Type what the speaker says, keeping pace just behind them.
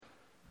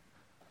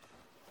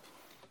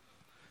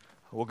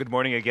Well, good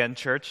morning again,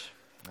 church.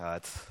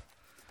 It's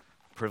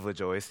a privilege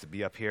always to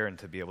be up here and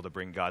to be able to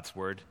bring God's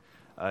word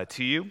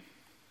to you.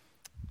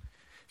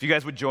 If you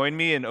guys would join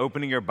me in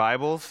opening your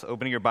Bibles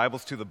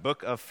to the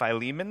book of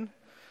Philemon.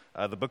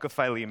 The book of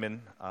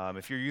Philemon.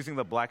 If you're using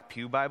the Black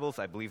Pew Bibles,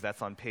 I believe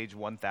that's on page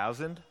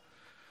 1000.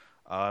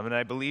 And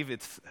I believe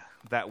it's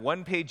that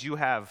one page you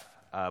have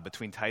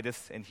between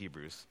Titus and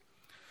Hebrews.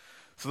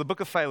 So the book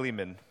of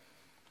Philemon.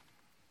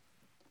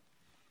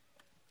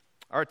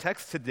 Our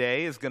text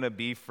today is going to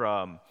be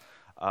from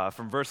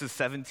verses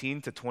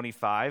 17 to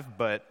 25,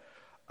 but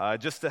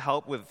just to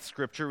help with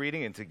scripture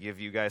reading and to give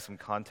you guys some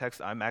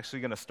context, I'm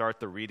actually going to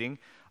start the reading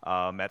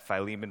at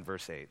Philemon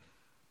verse 8.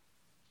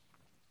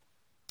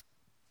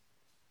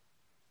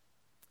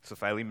 So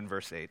Philemon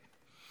verse 8.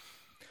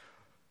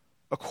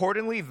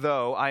 Accordingly,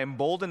 though I am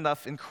bold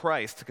enough in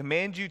Christ to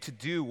command you to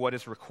do what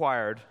is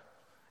required,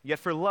 yet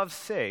for love's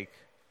sake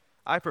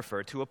I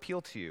prefer to appeal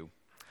to you.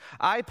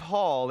 I,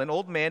 Paul, an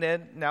old man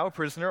and now a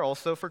prisoner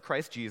also for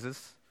Christ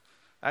Jesus,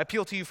 I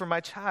appeal to you for my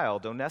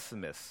child,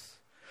 Onesimus,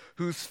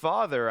 whose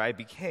father I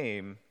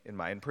became in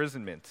my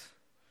imprisonment.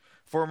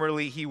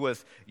 Formerly he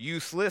was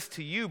useless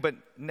to you, but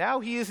now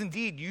he is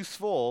indeed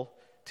useful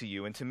to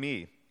you and to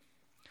me.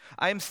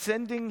 I am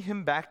sending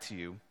him back to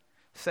you,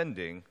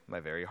 sending my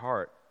very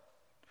heart.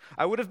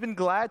 I would have been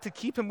glad to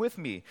keep him with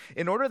me,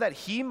 in order that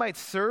he might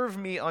serve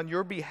me on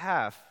your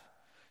behalf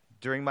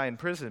during my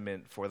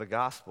imprisonment for the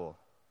gospel.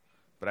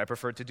 But I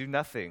preferred to do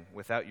nothing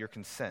without your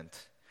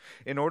consent,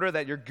 in order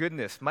that your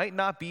goodness might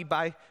not be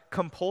by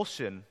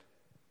compulsion,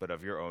 but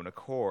of your own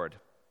accord.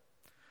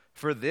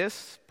 For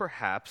this,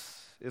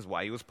 perhaps, is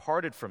why he was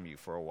parted from you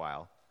for a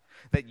while,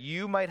 that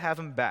you might have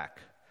him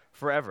back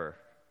forever,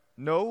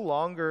 no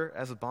longer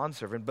as a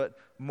bondservant, but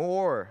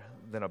more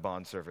than a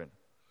bondservant,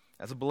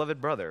 as a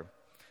beloved brother,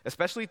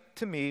 especially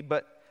to me,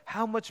 but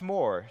how much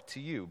more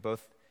to you,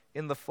 both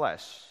in the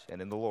flesh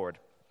and in the Lord.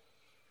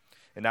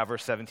 And now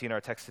verse 17,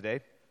 our text today.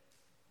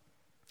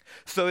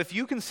 So if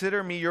you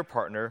consider me your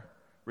partner,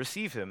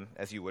 receive him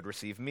as you would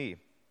receive me.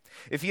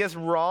 If he has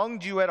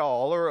wronged you at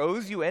all or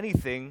owes you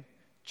anything,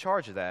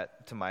 charge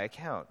that to my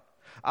account.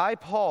 I,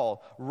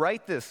 Paul,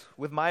 write this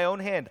with my own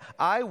hand.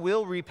 I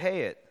will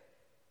repay it,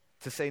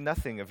 to say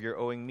nothing of your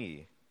owing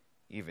me,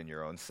 even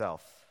your own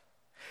self.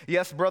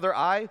 Yes, brother,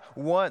 I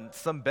want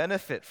some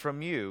benefit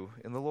from you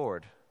in the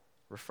Lord.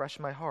 Refresh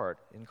my heart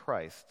in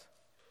Christ.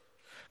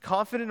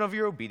 Confident of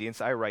your obedience,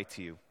 I write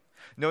to you,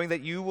 knowing that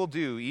you will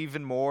do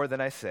even more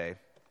than I say.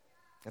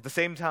 At the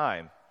same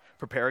time,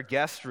 prepare a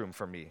guest room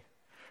for me,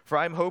 for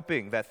I am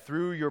hoping that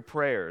through your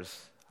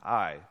prayers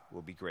I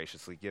will be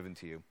graciously given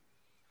to you.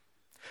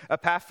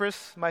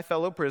 Epaphras, my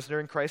fellow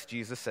prisoner in Christ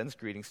Jesus, sends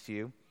greetings to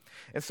you,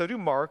 and so do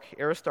Mark,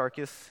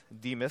 Aristarchus,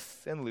 Demas,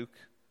 and Luke,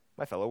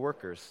 my fellow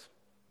workers.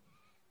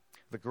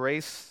 The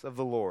grace of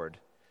the Lord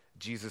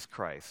Jesus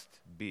Christ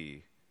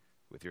be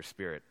with your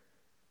spirit.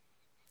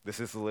 This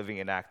is the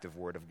living and active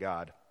word of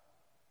God.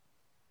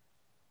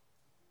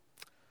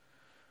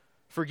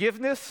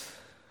 Forgiveness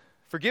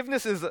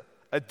is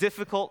a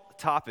difficult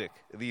topic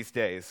these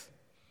days.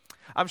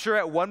 I'm sure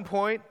at one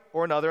point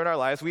or another in our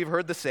lives we've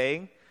heard the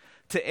saying,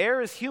 to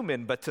err is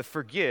human, but to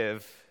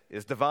forgive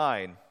is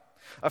divine.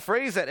 A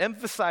phrase that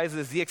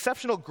emphasizes the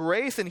exceptional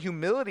grace and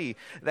humility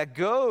that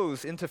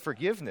goes into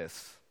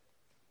forgiveness.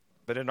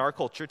 But in our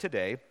culture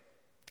today,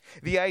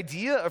 the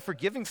idea of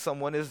forgiving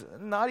someone is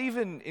not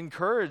even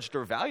encouraged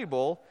or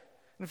valuable.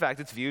 In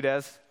fact, it's viewed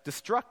as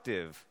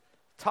destructive,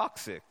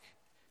 toxic,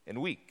 and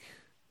weak.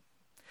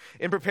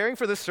 In preparing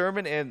for this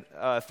sermon and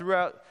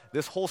throughout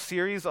this whole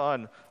series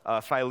on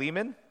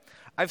Philemon,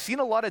 I've seen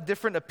a lot of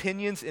different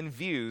opinions and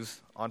views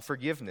on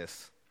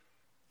forgiveness.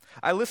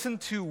 I listened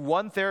to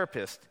one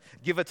therapist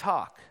give a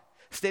talk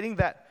stating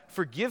that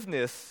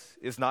forgiveness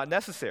is not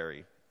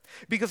necessary.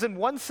 Because in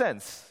one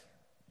sense,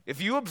 if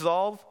you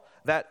absolve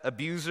that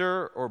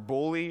abuser or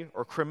bully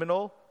or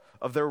criminal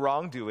of their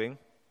wrongdoing,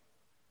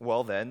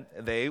 well then,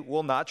 they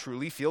will not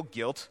truly feel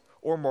guilt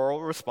or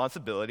moral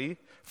responsibility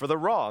for the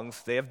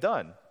wrongs they have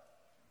done.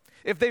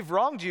 If they've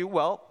wronged you,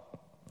 well,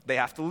 they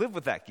have to live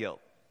with that guilt.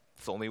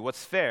 It's only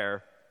what's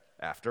fair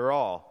after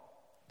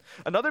all.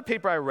 Another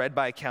paper I read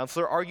by a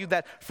counselor argued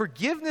that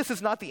forgiveness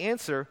is not the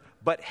answer,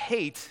 but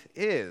hate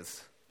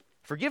is.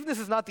 Forgiveness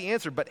is not the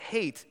answer, but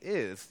hate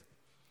is.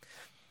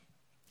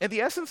 And the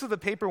essence of the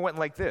paper went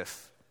like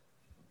this.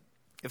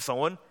 If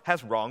someone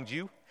has wronged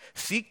you,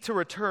 seek to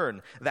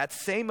return that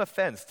same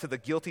offense to the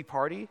guilty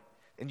party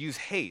and use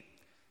hate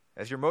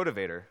as your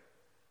motivator.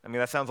 I mean,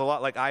 that sounds a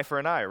lot like eye for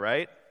an eye,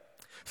 right?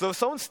 So if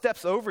someone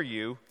steps over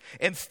you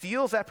and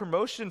steals that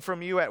promotion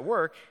from you at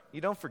work,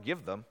 you don't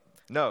forgive them.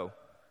 No,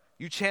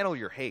 you channel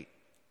your hate.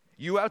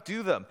 You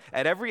outdo them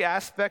at every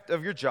aspect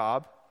of your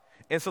job,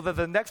 and so that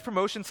the next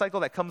promotion cycle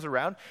that comes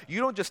around, you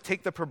don't just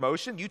take the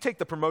promotion, you take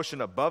the promotion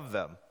above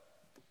them.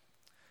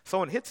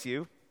 Someone hits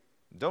you,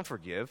 don't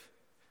forgive.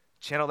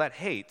 Channel that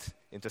hate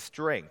into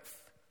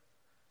strength.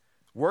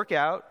 Work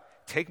out,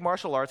 take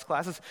martial arts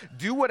classes,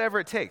 do whatever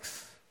it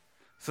takes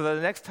so that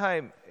the next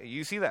time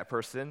you see that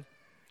person,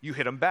 you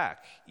hit them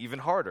back even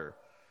harder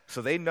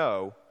so they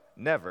know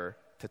never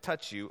to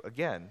touch you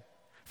again.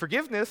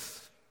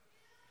 Forgiveness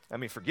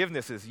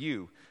is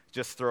you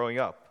just throwing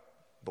up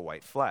the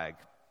white flag.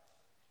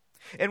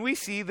 And we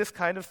see this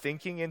kind of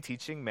thinking and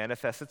teaching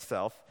manifest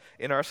itself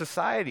in our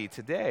society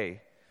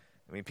today.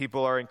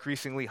 People are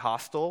increasingly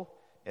hostile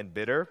and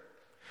bitter.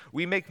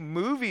 We make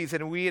movies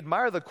and we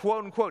admire the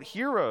quote-unquote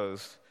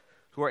heroes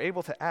who are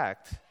able to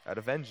act out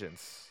of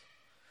vengeance.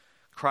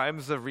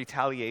 Crimes of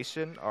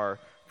retaliation are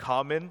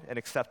common and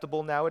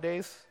acceptable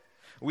nowadays.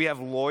 We have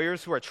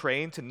lawyers who are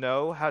trained to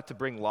know how to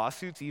bring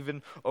lawsuits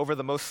even over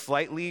the most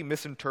slightly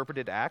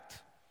misinterpreted act.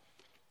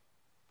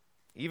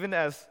 Even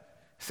as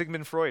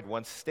Sigmund Freud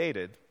once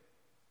stated,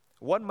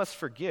 one must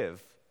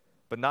forgive,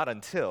 but not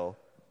until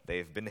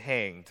they've been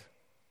hanged.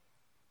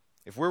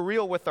 If we're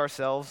real with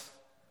ourselves,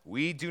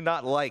 we do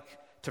not like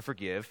to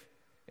forgive,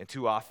 and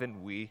too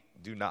often we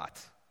do not.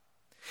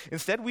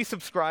 Instead, we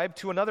subscribe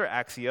to another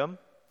axiom: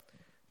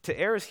 to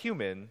err is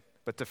human,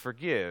 but to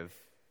forgive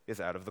is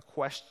out of the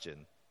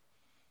question.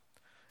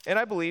 And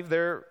I believe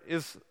there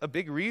is a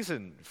big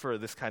reason for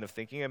this kind of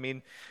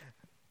thinking.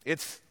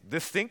 This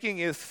thinking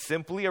is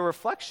simply a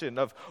reflection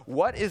of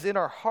what is in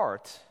our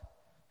heart,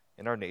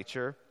 in our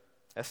nature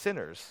as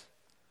sinners.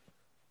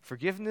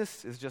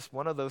 Forgiveness is just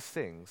one of those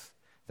things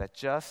that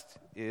just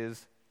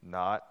is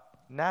not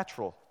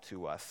natural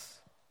to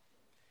us.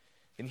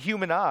 In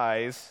human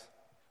eyes,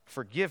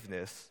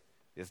 forgiveness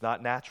is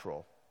not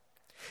natural.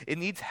 It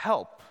needs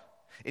help.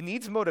 It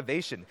needs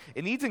motivation.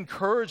 It needs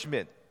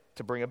encouragement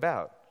to bring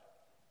about.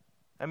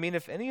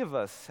 If any of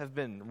us have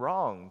been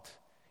wronged,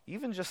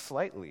 even just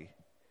slightly,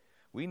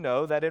 we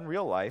know that in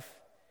real life,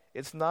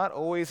 it's not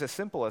always as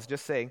simple as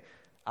just saying,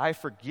 I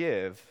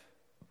forgive,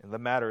 and the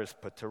matter is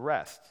put to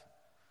rest.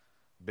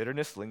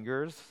 Bitterness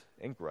lingers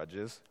and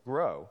grudges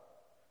grow.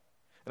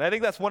 And I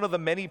think that's one of the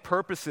many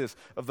purposes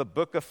of the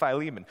book of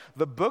Philemon.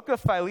 The book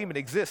of Philemon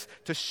exists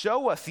to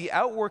show us the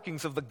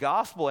outworkings of the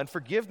gospel and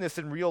forgiveness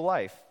in real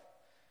life.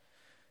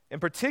 And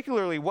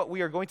particularly what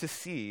we are going to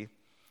see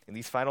in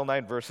these final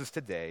 9 verses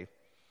today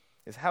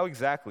is how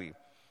exactly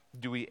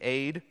do we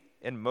aid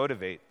and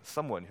motivate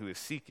someone who is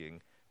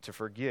seeking to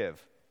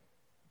forgive,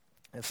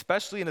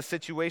 especially in a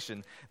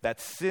situation that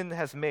sin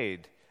has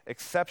made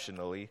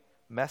exceptionally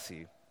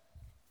messy.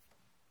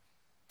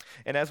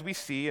 And as we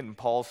see in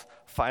Paul's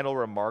final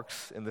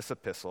remarks in this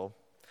epistle,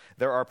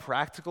 there are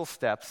practical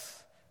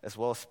steps as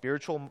well as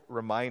spiritual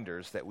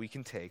reminders that we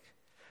can take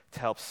to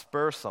help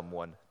spur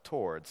someone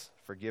towards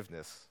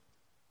forgiveness.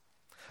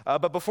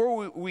 But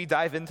before we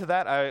dive into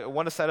that, I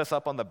want to set us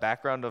up on the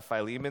background of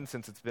Philemon,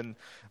 since it's been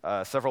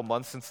several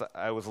months since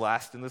I was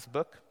last in this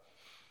book.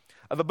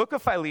 The book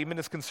of Philemon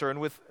is concerned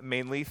with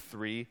mainly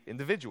 3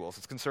 individuals.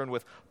 It's concerned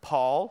with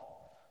Paul,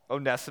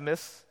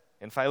 Onesimus,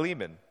 and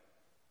Philemon.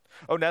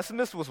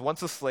 Onesimus was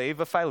once a slave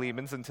of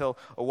Philemon's until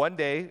one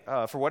day,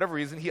 for whatever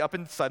reason, he up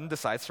and sudden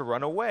decides to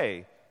run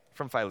away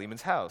from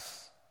Philemon's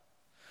house.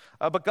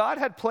 But God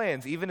had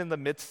plans even in the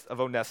midst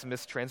of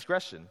Onesimus'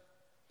 transgression.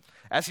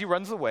 As he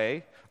runs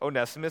away,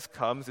 Onesimus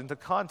comes into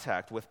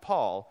contact with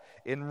Paul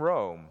in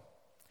Rome.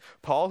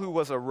 Paul, who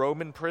was a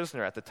Roman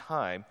prisoner at the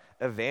time,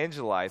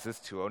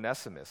 evangelizes to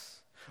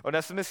Onesimus.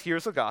 Onesimus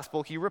hears the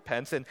gospel, he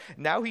repents, and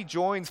now he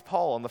joins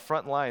Paul on the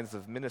front lines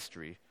of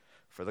ministry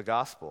for the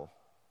gospel.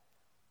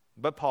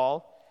 But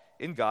Paul,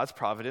 in God's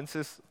providence,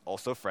 is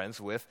also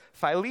friends with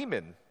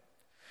Philemon.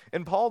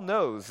 And Paul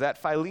knows that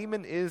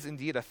Philemon is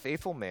indeed a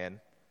faithful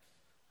man,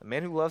 a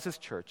man who loves his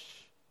church,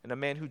 and a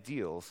man who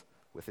deals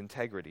with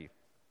integrity.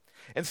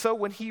 And so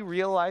when he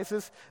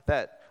realizes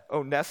that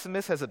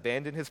Onesimus has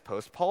abandoned his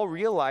post, Paul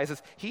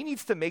realizes he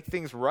needs to make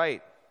things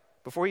right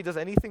before he does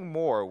anything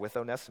more with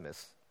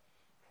Onesimus.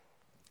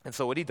 And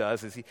so what he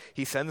does is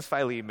he sends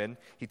Philemon,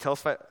 he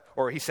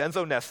sends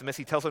Onesimus,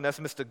 he tells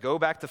Onesimus to go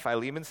back to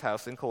Philemon's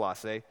house in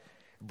Colossae,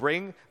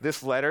 bring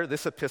this letter,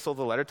 this epistle,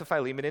 the letter to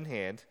Philemon in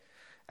hand,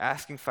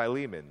 asking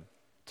Philemon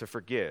to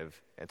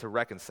forgive and to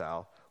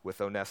reconcile with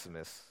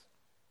Onesimus.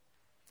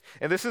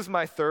 And this is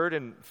my third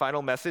and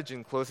final message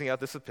in closing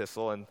out this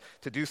epistle, and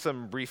to do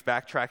some brief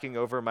backtracking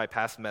over my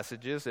past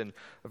messages. In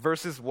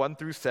verses 1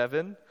 through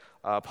 7,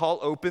 Paul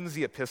opens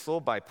the epistle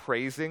by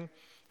praising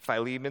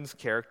Philemon's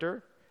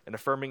character and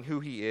affirming who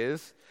he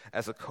is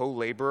as a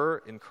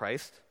co-laborer in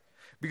Christ,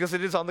 because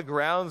it is on the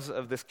grounds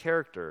of this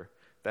character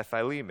that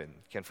Philemon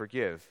can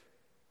forgive.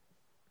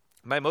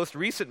 My most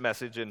recent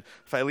message in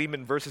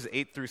Philemon verses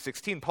 8 through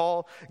 16,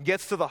 Paul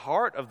gets to the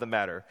heart of the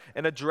matter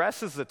and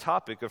addresses the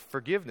topic of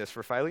forgiveness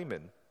for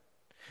Philemon.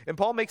 And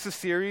Paul makes a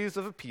series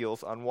of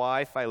appeals on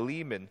why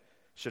Philemon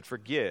should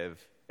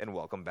forgive and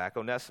welcome back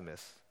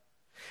Onesimus.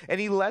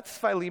 And he lets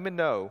Philemon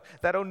know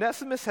that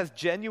Onesimus has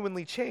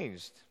genuinely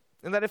changed,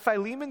 and that if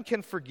Philemon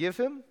can forgive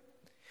him,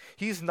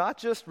 he's not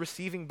just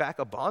receiving back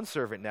a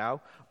bondservant now,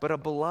 but a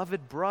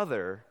beloved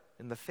brother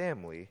in the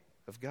family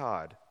of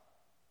God.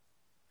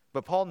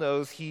 But Paul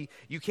knows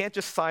you can't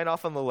just sign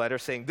off on the letter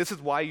saying, this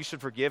is why you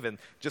should forgive, and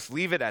just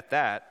leave it at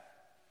that.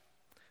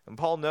 And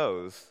Paul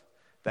knows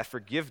that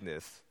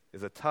forgiveness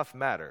is a tough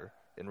matter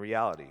in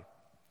reality.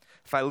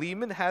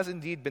 Philemon has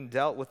indeed been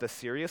dealt with a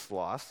serious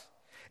loss,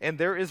 and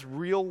there is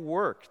real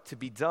work to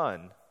be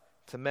done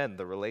to mend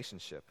the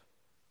relationship.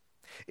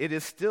 It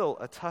is still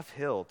a tough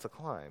hill to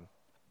climb.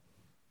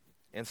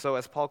 And so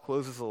as Paul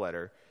closes the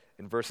letter,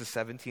 in verses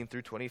 17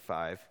 through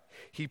 25,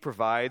 he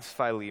provides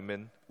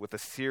Philemon with a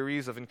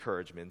series of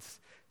encouragements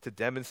to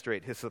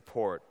demonstrate his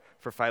support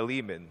for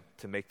Philemon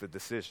to make the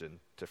decision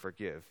to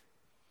forgive.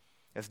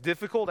 As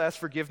difficult as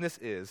forgiveness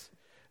is,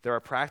 there are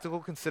practical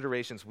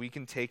considerations we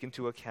can take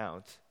into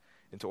account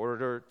in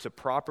order to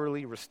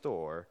properly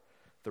restore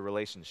the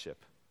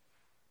relationship.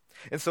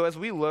 And so as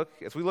we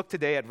look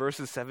today at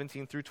verses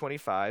 17 through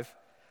 25,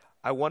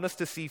 I want us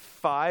to see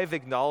 5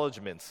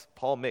 acknowledgments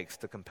Paul makes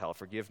to compel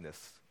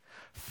forgiveness.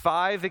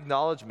 5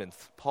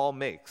 acknowledgments Paul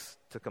makes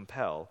to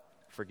compel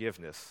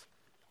forgiveness.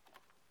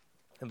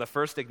 And the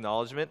first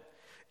acknowledgment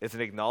is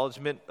an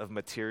acknowledgment of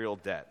material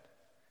debt.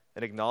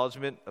 An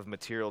acknowledgment of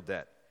material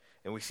debt.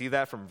 And we see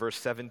that from verse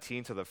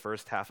 17 to the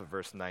first half of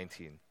verse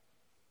 19.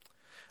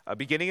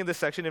 Beginning in this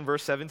section in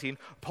verse 17,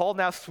 Paul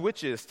now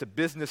switches to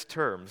business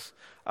terms,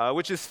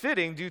 which is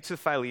fitting due to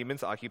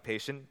Philemon's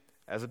occupation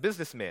as a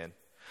businessman.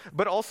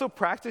 But also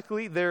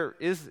practically, there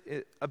is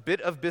a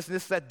bit of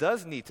business that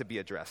does need to be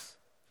addressed.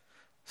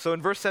 So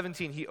in verse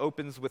 17, he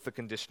opens with a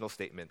conditional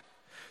statement.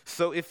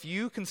 So if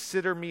you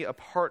consider me a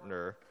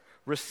partner,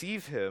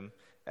 receive him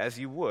as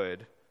you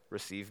would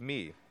receive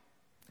me.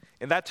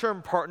 And that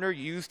term partner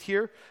used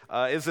here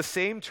is the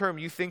same term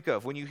you think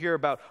of when you hear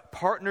about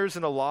partners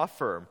in a law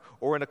firm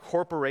or in a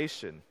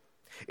corporation.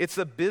 It's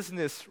a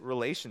business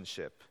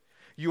relationship.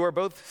 You are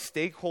both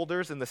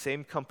stakeholders in the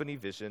same company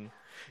vision.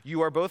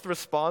 You are both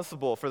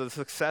responsible for the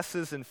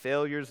successes and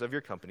failures of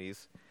your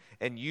companies,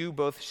 and you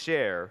both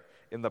share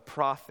in the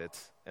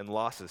profits and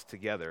losses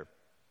together.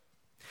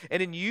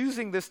 And in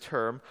using this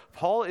term,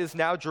 Paul is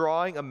now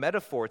drawing a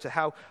metaphor to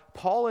how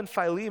Paul and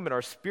Philemon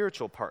are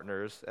spiritual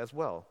partners as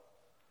well.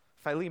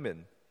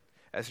 Philemon,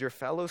 as your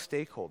fellow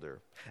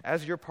stakeholder,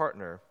 as your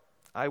partner,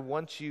 I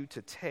want you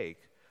to take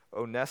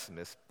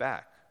Onesimus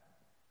back.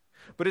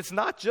 But it's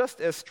not just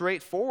as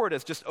straightforward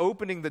as just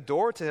opening the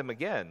door to him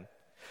again.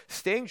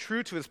 Staying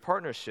true to his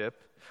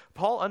partnership,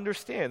 Paul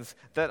understands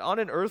that on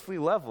an earthly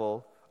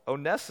level,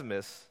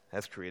 Onesimus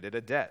has created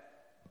a debt.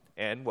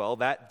 And, well,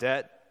 that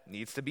debt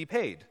needs to be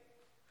paid.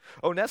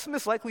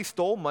 Onesimus likely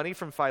stole money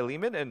from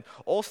Philemon and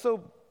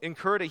also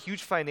incurred a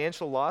huge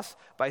financial loss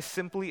by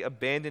simply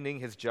abandoning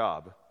his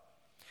job.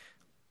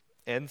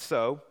 And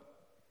so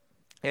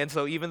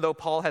even though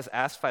Paul has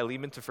asked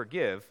Philemon to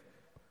forgive,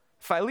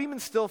 Philemon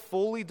still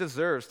fully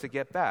deserves to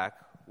get back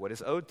what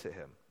is owed to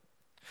him.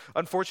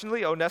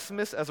 Unfortunately,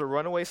 Onesimus, as a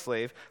runaway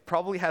slave,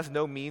 probably has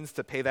no means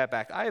to pay that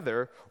back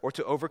either or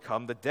to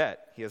overcome the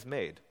debt he has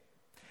made.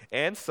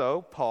 And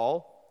so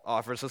Paul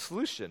offers a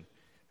solution.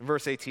 In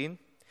verse 18,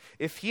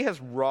 if he has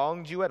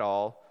wronged you at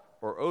all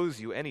or owes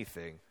you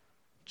anything,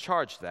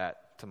 charge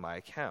that to my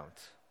account.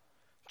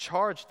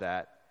 Charge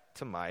that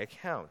to my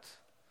account.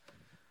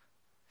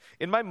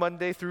 In my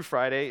Monday through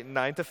Friday,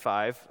 9 to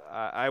 5,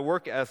 I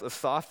work as a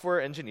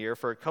software engineer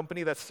for a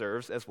company that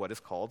serves as what is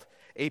called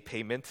a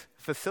payment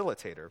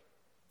facilitator.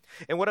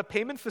 And what a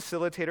payment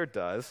facilitator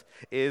does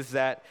is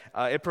that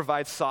it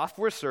provides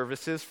software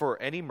services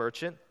for any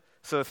merchant.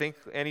 So think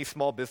any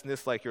small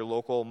business like your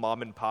local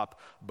mom and pop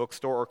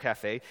bookstore or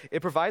cafe.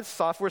 It provides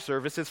software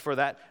services for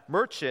that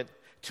merchant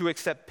to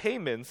accept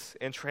payments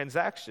and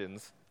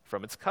transactions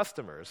from its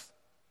customers.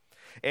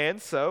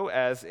 And so,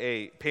 as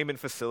a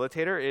payment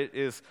facilitator, it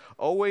is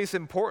always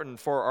important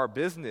for our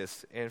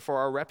business and for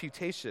our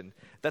reputation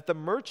that the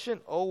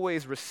merchant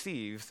always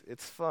receives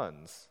its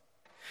funds.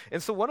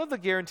 And so one of the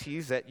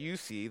guarantees that you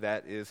see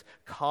that is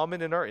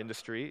common in our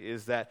industry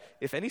is that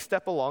if any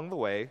step along the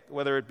way,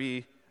 whether it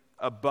be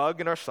a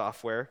bug in our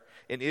software,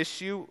 an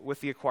issue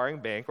with the acquiring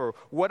bank, or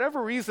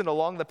whatever reason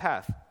along the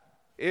path,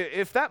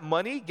 if that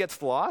money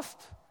gets lost,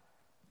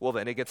 well,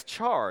 then it gets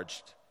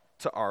charged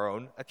to our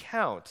own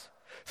account,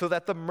 so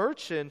that the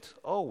merchant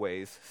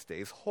always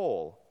stays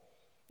whole.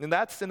 And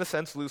that's, in a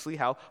sense, loosely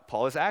how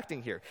Paul is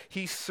acting here.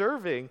 He's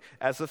serving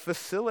as a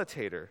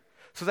facilitator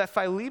so that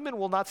Philemon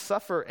will not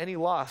suffer any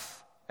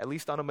loss, at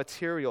least on a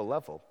material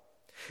level.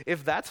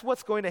 If that's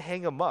what's going to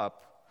hang him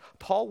up,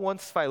 Paul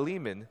wants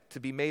Philemon to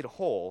be made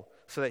whole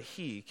so that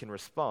he can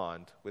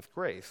respond with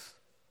grace.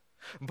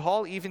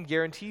 Paul even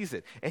guarantees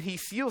it, and he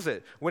seals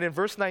it when in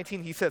verse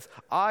 19 he says,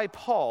 I,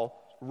 Paul,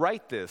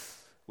 write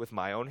this with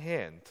my own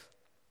hand.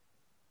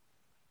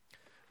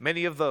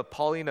 Many of the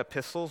Pauline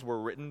epistles were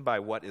written by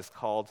what is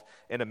called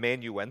an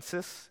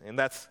amanuensis, and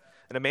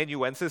an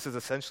amanuensis is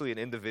essentially an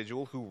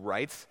individual who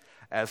writes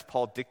as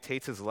Paul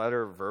dictates his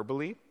letter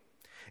verbally.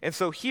 And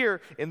so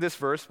here in this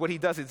verse, what he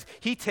does is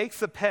he takes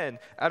the pen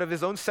out of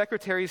his own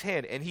secretary's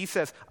hand and he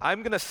says,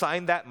 I'm going to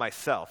sign that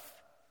myself.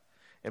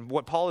 And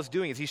what Paul is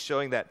doing is he's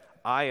showing that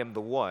I am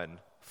the one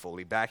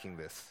fully backing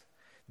this.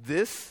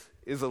 This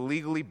is a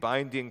legally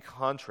binding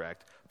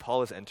contract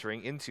Paul is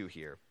entering into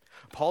here.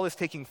 Paul is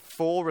taking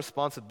full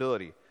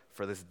responsibility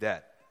for this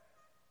debt.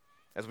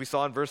 As we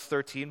saw in verse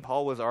 13,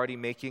 Paul was already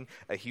making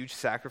a huge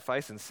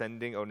sacrifice in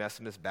sending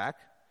Onesimus back.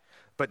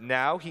 But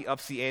now he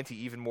ups the ante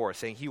even more,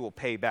 saying he will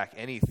pay back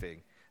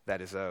anything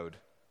that is owed.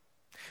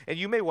 And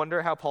you may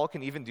wonder how Paul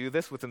can even do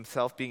this with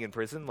himself being in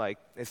prison. Like,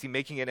 is he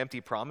making an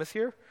empty promise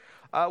here?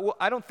 Well,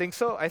 I don't think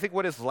so. I think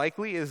what is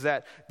likely is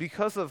that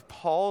because of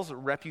Paul's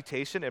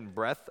reputation and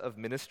breadth of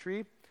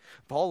ministry,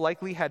 Paul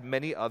likely had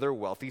many other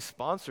wealthy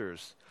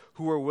sponsors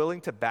who were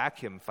willing to back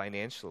him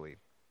financially.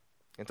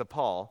 And to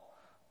Paul,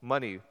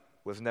 money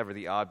was never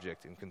the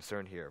object in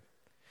concern here.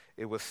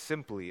 It was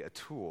simply a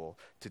tool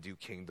to do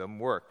kingdom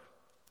work.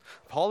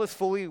 Paul is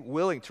fully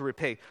willing to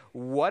repay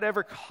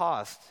whatever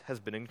cost has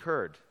been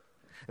incurred.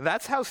 And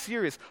that's how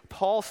serious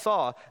Paul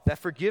saw that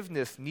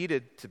forgiveness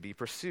needed to be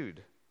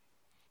pursued.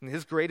 And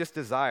his greatest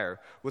desire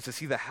was to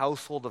see the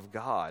household of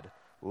God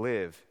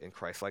live in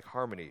Christ-like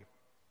harmony.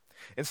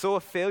 And so a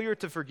failure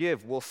to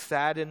forgive will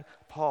sadden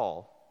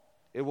Paul.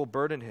 It will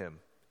burden him.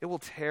 It will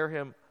tear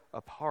him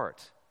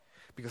apart.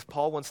 Because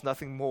Paul wants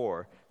nothing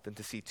more than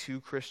to see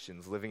two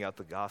Christians living out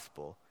the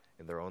gospel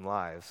in their own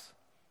lives.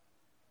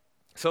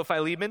 So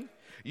Philemon,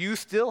 you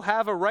still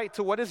have a right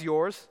to what is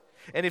yours.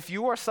 And if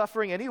you are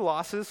suffering any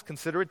losses,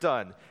 consider it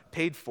done,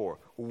 paid for,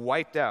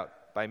 wiped out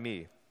by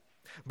me.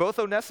 Both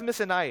Onesimus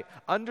and I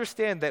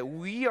understand that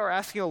we are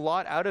asking a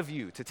lot out of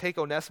you to take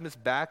Onesimus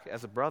back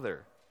as a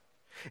brother.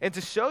 And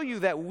to show you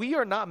that we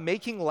are not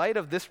making light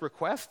of this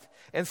request,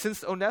 and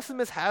since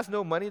Onesimus has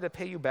no money to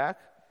pay you back,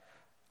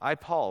 I,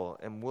 Paul,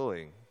 am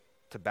willing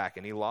to back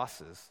any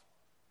losses.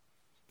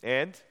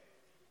 And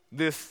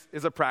this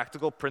is a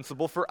practical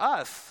principle for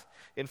us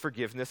in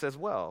forgiveness as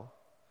well.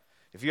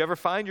 If you ever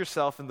find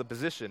yourself in the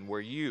position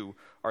where you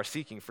are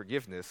seeking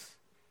forgiveness,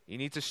 you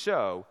need to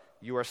show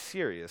you are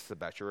serious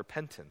about your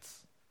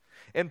repentance.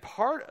 And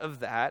part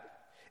of that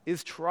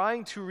is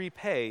trying to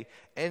repay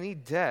any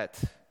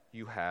debt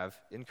you have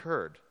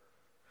incurred.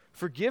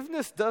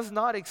 Forgiveness does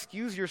not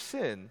excuse your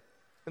sin,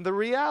 and the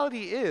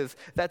reality is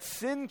that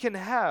sin can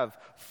have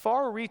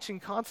far-reaching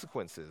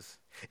consequences.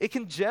 It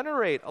can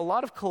generate a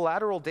lot of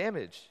collateral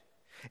damage.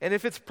 And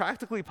if it's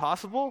practically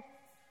possible,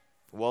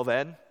 well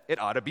then, it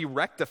ought to be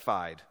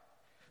rectified.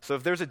 So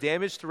if there's a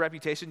damage to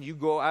reputation, you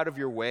go out of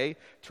your way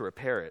to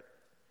repair it.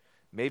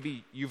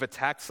 Maybe you've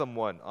attacked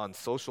someone on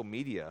social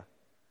media.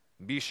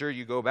 Be sure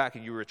you go back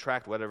and you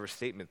retract whatever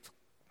statement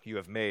you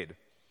have made.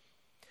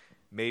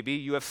 Maybe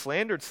you have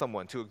slandered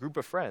someone to a group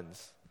of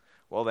friends.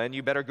 Well, then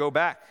you better go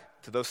back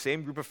to those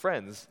same group of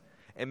friends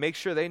and make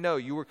sure they know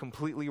you were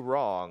completely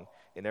wrong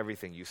in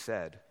everything you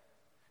said.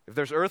 If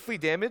there's earthly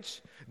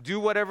damage, do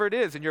whatever it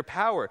is in your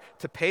power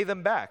to pay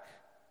them back.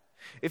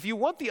 If you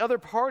want the other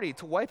party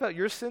to wipe out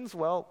your sins,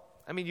 well,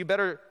 you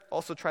better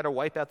also try to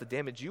wipe out the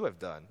damage you have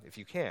done, if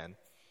you can.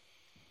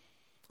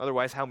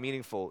 Otherwise, how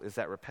meaningful is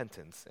that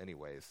repentance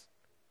anyways?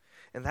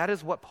 And that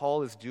is what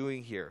Paul is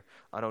doing here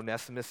on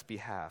Onesimus'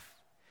 behalf.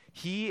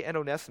 He and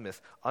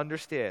Onesimus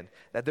understand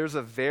that there's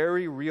a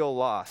very real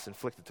loss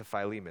inflicted to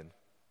Philemon.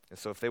 And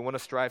so if they want to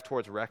strive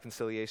towards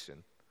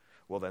reconciliation,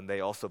 well, then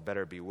they also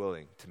better be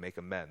willing to make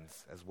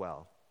amends as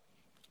well.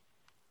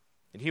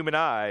 In human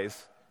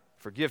eyes,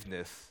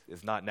 forgiveness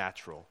is not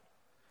natural.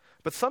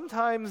 But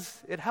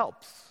sometimes it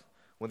helps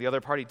when the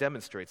other party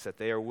demonstrates that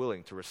they are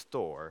willing to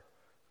restore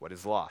what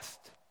is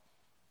lost.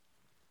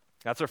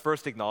 That's our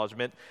first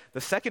acknowledgement.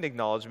 The second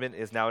acknowledgement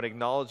is now an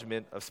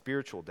acknowledgement of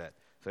spiritual debt.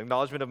 So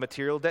acknowledgement of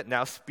material debt,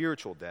 now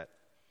spiritual debt.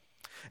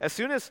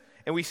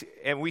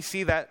 We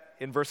see that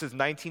in verses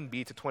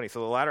 19b to 20, so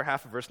the latter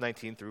half of verse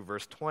 19 through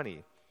verse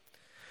 20.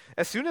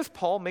 As soon as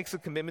Paul makes a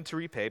commitment to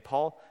repay,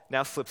 Paul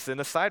now slips in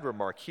a side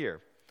remark here.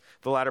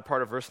 The latter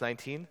part of verse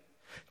 19,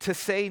 to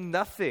say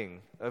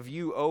nothing of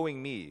you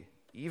owing me,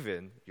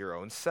 even your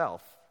own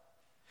self.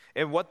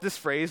 And what this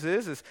phrase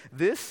is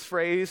this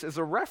phrase is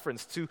a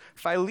reference to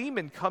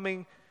Philemon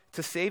coming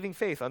to saving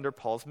faith under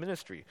Paul's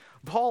ministry.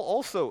 Paul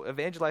also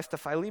evangelized to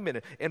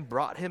Philemon and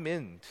brought him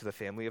into the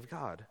family of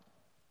God.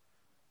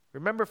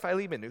 Remember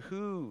Philemon,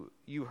 who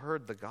you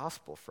heard the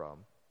gospel from.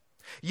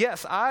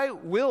 Yes, I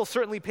will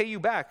certainly pay you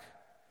back,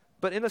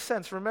 but in a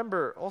sense,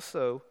 remember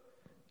also,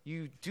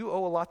 you do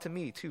owe a lot to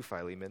me too,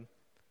 Philemon.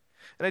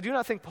 And I do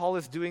not think Paul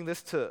is doing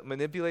this to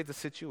manipulate the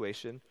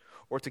situation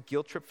or to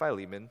guilt-trip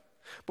Philemon,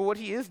 but what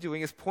he is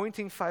doing is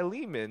pointing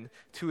Philemon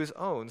to his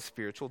own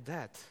spiritual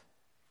debt.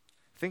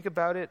 Think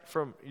about it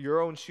from your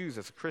own shoes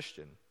as a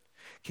Christian.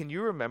 Can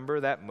you remember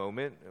that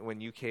moment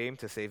when you came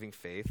to saving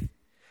faith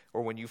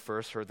or when you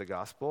first heard the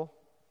gospel?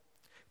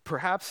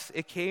 Perhaps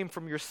it came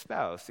from your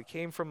spouse. It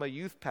came from a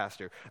youth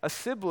pastor, a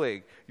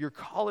sibling, your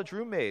college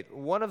roommate,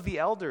 one of the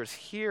elders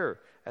here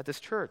at this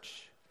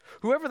church.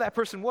 Whoever that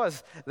person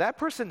was, that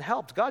person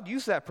helped. God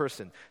used that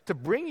person to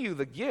bring you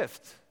the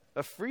gift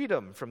of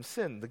freedom from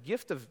sin, the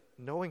gift of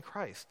knowing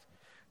Christ,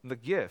 and the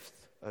gift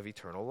of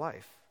eternal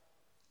life.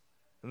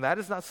 And that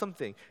is not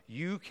something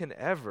you can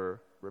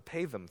ever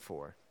repay them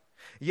for.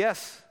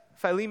 Yes,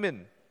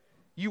 Philemon,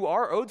 you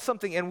are owed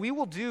something, and we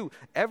will do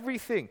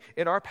everything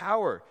in our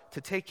power to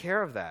take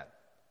care of that.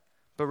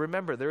 But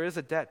remember, there is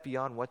a debt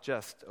beyond what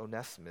just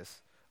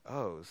Onesimus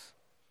owes.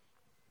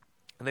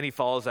 And then he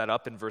follows that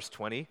up in verse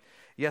 20.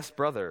 Yes,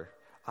 brother,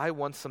 I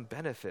want some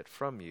benefit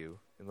from you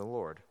in the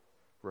Lord.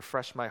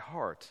 refresh my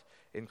heart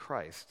in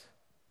Christ.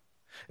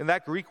 And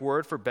that Greek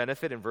word for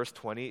benefit in verse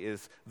 20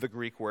 is the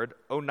Greek word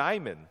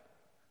oneimen,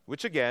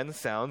 which again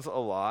sounds a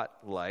lot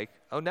like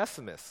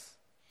Onesimus.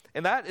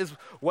 And that is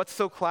what's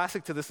so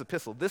classic to this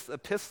epistle. This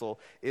epistle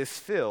is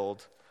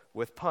filled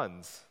with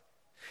puns.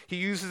 He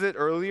uses it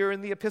earlier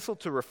in the epistle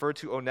to refer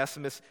to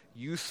Onesimus'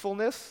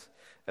 usefulness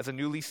as a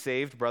newly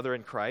saved brother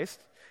in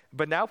Christ,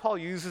 but now Paul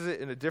uses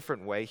it in a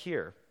different way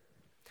here.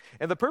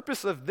 And the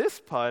purpose of this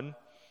pun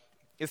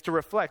is to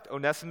reflect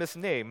Onesimus'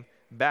 name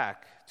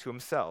back to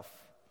himself.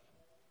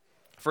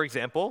 For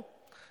example,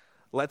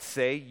 let's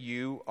say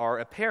you are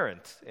a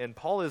parent, and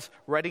Paul is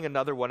writing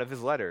another one of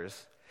his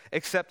letters,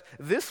 except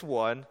this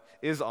one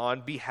is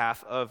on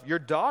behalf of your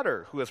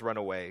daughter who has run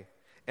away,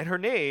 and her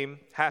name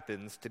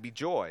happens to be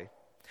Joy.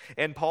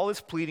 And Paul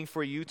is pleading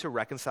for you to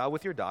reconcile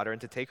with your daughter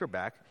and to take her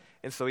back,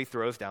 and so he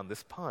throws down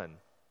this pun.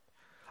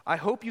 I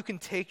hope you can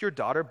take your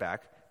daughter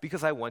back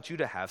because I want you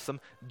to have some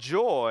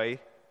joy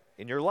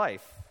in your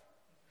life.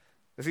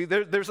 You see,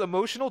 there's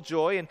emotional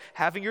joy in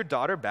having your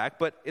daughter back,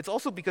 but it's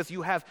also because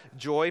you have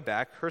Joy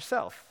back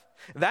herself.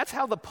 That's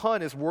how the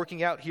pun is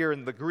working out here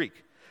in the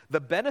Greek. The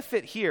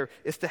benefit here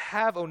is to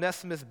have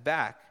Onesimus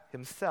back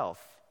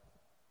himself.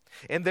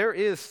 And there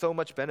is so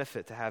much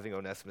benefit to having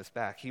Onesimus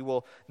back. He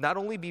will not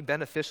only be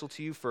beneficial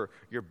to you for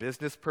your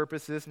business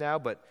purposes now,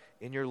 but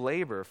in your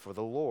labor for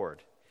the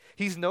Lord.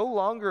 He's no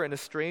longer an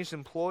estranged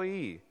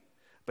employee,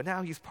 but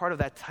now he's part of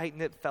that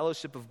tight-knit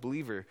fellowship of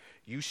believer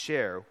you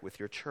share with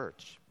your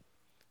church.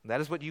 And that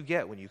is what you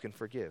get when you can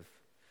forgive.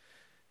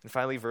 And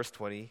finally, verse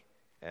 20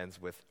 ends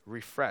with,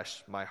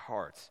 refresh my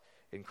heart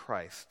in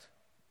Christ.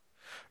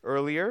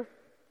 Earlier,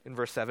 in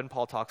verse 7,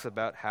 Paul talks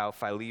about how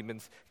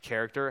Philemon's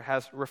character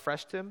has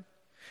refreshed him.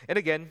 And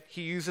again,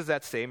 he uses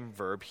that same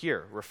verb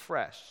here,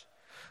 refresh.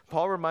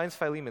 Paul reminds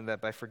Philemon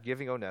that by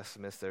forgiving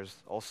Onesimus, there's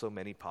also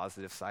many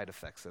positive side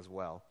effects as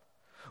well.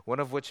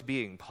 One of which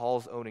being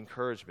Paul's own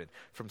encouragement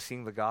from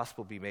seeing the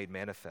gospel be made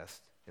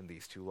manifest in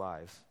these two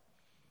lives.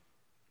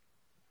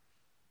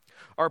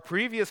 Our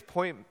previous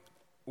point,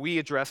 we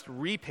addressed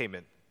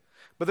repayment.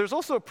 But there's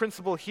also a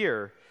principle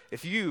here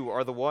if you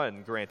are the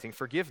one granting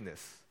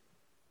forgiveness.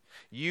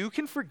 You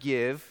can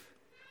forgive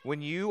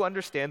when you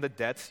understand the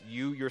debts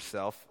you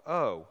yourself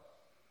owe.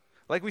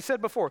 Like we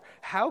said before,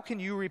 how can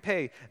you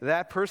repay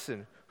that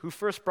person who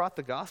first brought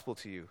the gospel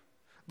to you?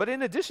 But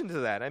in addition to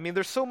that,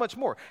 there's so much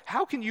more.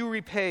 How can you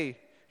repay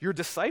your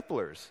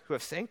disciplers who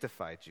have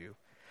sanctified you?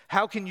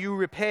 How can you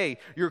repay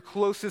your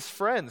closest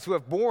friends who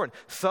have borne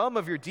some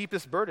of your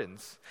deepest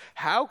burdens?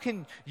 How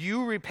can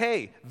you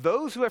repay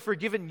those who have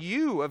forgiven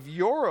you of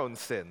your own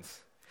sins?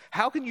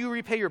 How can you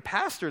repay your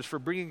pastors for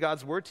bringing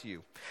God's word to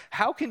you?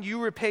 How can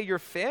you repay your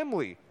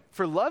family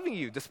for loving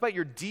you despite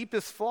your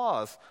deepest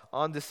flaws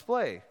on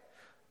display?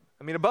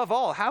 Above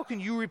all, how can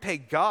you repay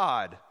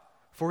God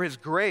for his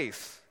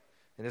grace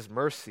and his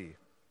mercy?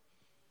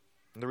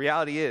 And the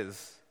reality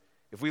is,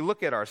 if we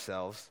look at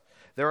ourselves,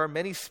 there are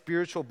many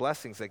spiritual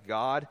blessings that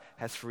God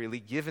has freely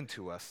given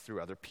to us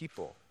through other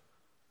people.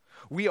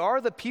 We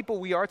are the people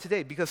we are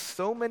today because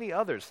so many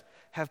others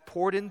have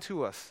poured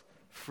into us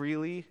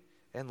freely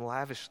and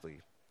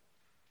lavishly,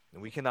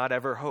 and we cannot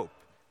ever hope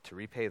to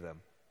repay them.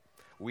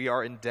 We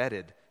are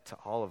indebted to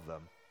all of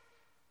them.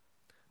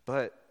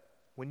 But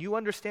when you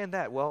understand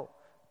that,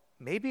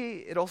 maybe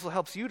it also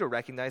helps you to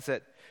recognize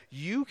that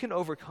you can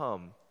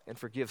overcome and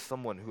forgive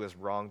someone who has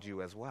wronged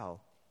you as well.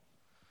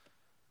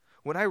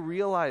 When I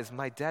realize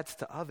my debts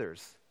to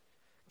others,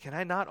 can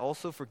I not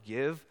also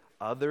forgive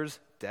others'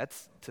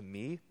 debts to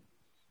me?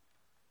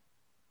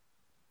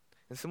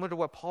 And similar to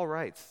what Paul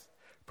writes,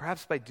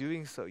 perhaps by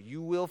doing so,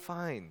 you will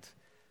find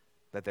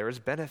that there is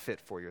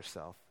benefit for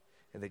yourself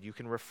and that you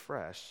can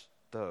refresh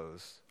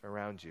those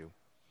around you.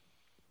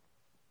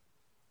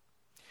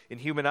 In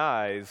human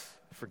eyes,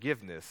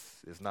 forgiveness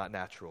is not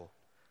natural,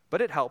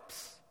 but it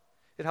helps.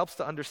 It helps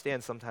to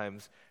understand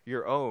sometimes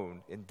your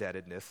own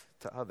indebtedness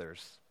to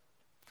others.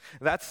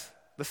 That's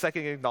the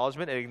second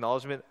acknowledgement, an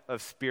acknowledgement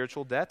of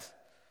spiritual debt.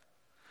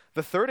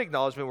 The third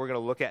acknowledgement we're going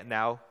to look at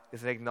now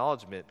is an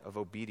acknowledgement of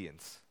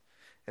obedience.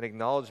 An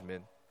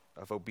acknowledgement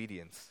of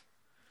obedience.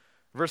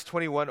 Verse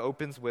 21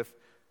 opens with,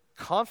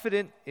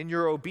 confident in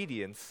your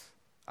obedience,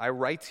 I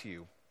write to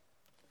you.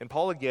 And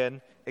Paul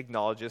again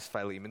acknowledges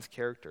Philemon's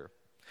character.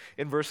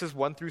 In verses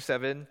 1 through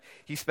 7,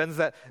 he spends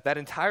that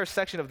entire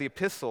section of the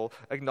epistle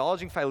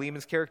acknowledging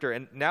Philemon's character,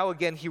 and now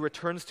again he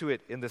returns to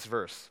it in this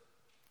verse.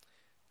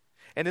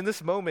 And in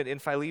this moment, in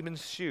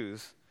Philemon's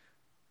shoes,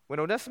 when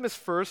Onesimus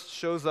first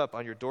shows up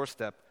on your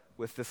doorstep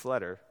with this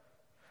letter,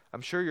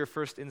 I'm sure your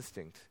first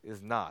instinct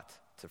is not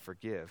to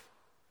forgive.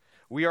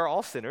 We are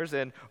all sinners,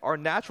 and our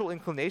natural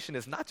inclination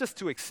is not just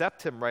to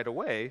accept him right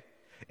away,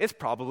 it's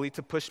probably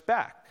to push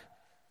back,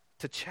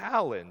 to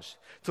challenge,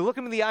 to look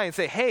him in the eye and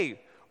say,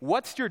 hey,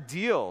 what's your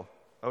deal,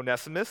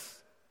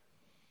 Onesimus?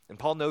 And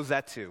Paul knows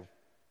that too.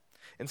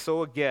 And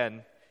so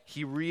again,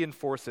 he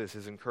reinforces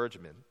his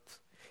encouragement.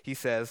 He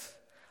says,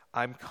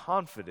 I'm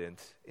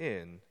confident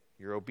in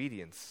your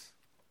obedience.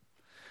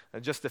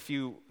 And just a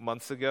few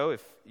months ago,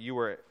 if you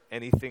were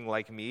anything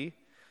like me,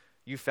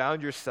 You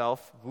found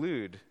yourself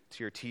glued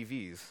to your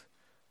TVs,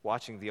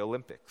 watching the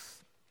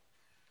Olympics.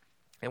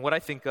 And what I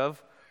think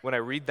of when I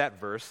read that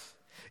verse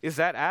is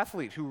that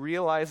athlete who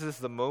realizes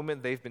the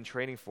moment they've been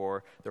training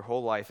for their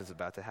whole life is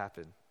about to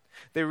happen.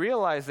 They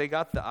realize they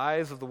got the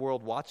eyes of the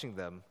world watching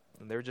them,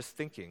 and they're just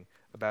thinking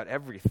about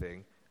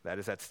everything that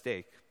is at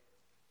stake.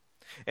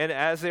 And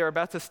as they are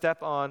about to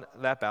step on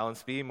that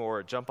balance beam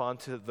or jump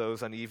onto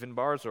those uneven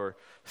bars or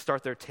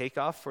start their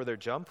takeoff for their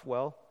jump,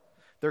 well,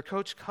 their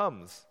coach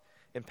comes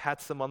and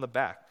pats them on the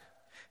back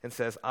and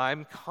says,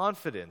 I'm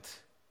confident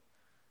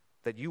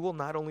that you will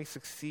not only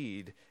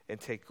succeed and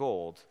take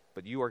gold,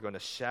 but you are going to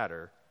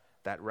shatter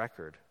that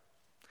record.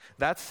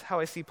 That's how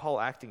I see Paul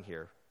acting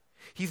here.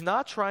 He's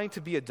not trying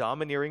to be a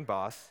domineering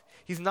boss.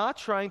 He's not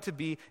trying to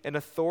be an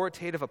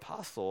authoritative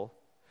apostle,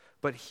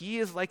 but he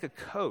is like a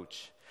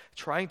coach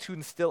trying to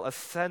instill a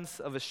sense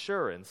of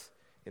assurance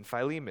in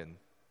Philemon,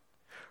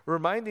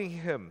 reminding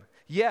him,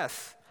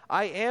 yes,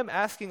 I am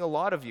asking a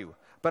lot of you,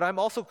 but I'm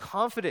also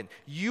confident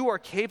you are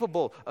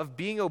capable of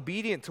being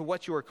obedient to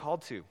what you are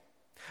called to.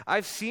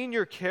 I've seen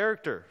your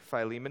character,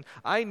 Philemon.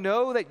 I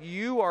know that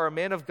you are a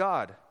man of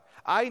God.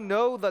 I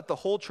know that the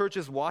whole church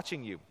is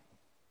watching you.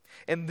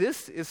 And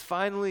this is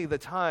finally the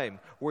time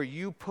where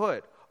you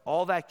put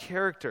all that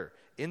character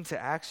into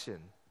action.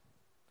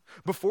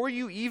 Before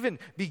you even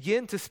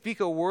begin to speak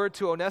a word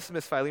to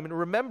Onesimus, Philemon,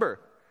 remember,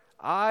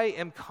 I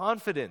am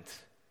confident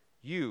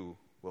you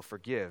will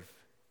forgive.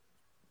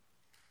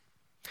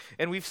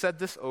 And we've said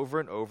this over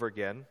and over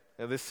again.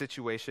 Now, this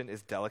situation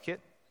is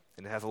delicate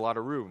and it has a lot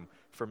of room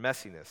for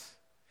messiness.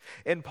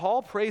 And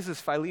Paul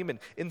praises Philemon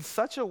in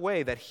such a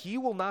way that he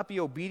will not be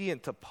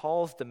obedient to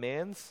Paul's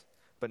demands,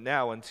 but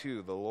now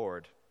unto the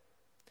Lord.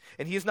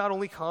 And he is not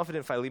only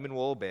confident Philemon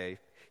will obey,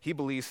 he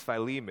believes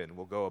Philemon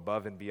will go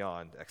above and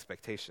beyond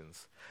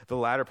expectations. The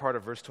latter part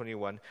of verse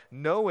 21,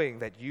 knowing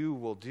that you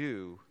will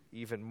do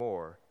even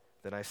more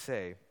than I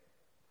say.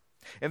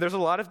 And there's a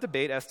lot of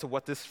debate as to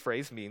what this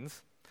phrase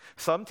means.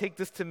 Some take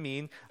this to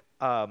mean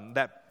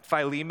that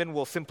Philemon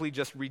will simply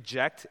just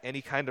reject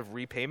any kind of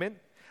repayment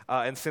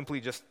and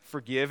simply just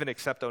forgive and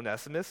accept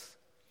Onesimus.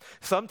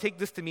 Some take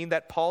this to mean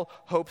that Paul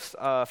hopes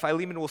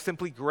Philemon will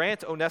simply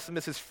grant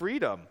Onesimus his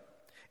freedom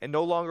and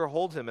no longer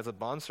hold him as a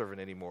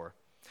bondservant anymore.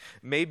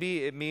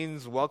 Maybe it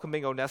means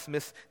welcoming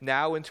Onesimus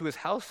now into his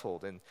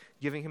household and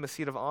giving him a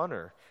seat of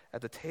honor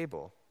at the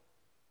table.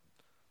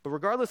 But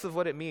regardless of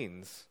what it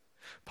means,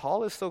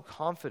 Paul is so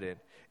confident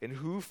in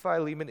who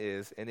Philemon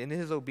is and in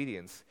his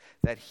obedience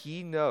that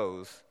he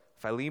knows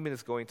Philemon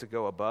is going to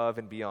go above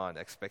and beyond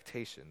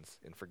expectations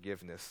in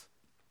forgiveness.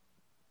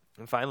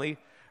 And finally,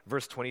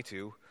 verse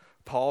 22,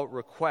 Paul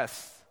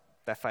requests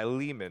that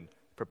Philemon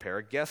prepare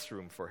a guest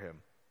room for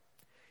him.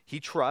 He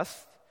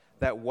trusts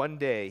that one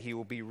day he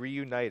will be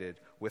reunited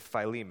with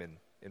Philemon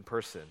in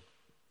person.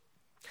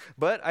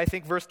 But I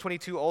think verse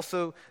 22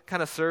 also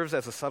kind of serves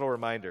as a subtle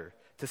reminder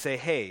to say,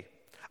 hey,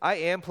 I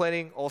am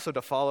planning also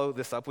to follow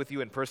this up with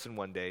you in person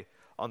one day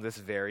on this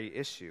very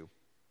issue.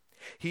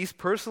 He's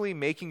personally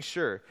making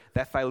sure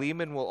that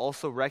Philemon will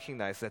also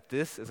recognize that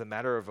this is a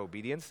matter of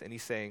obedience, and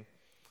he's saying,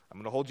 I'm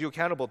going to hold you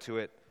accountable to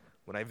it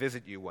when I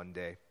visit you one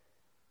day.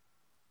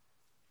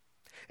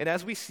 And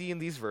as we see in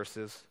these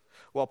verses,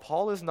 while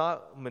Paul is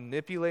not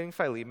manipulating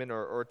Philemon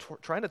or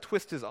trying to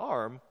twist his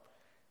arm,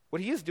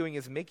 what he is doing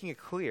is making it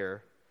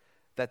clear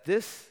that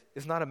this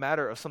is not a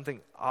matter of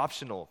something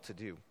optional to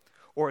do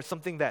or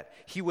something that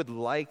he would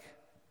like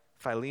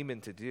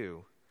Philemon to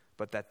do,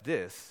 but that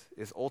this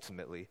is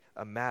ultimately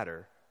a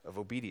matter of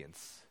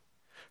obedience.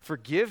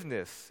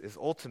 Forgiveness is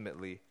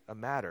ultimately a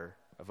matter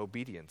of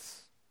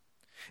obedience.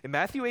 In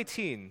Matthew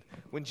 18,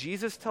 when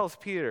Jesus tells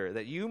Peter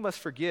that you must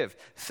forgive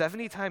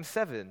 70 times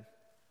 7,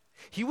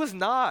 he was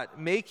not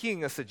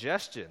making a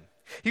suggestion.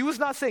 He was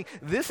not saying,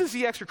 this is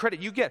the extra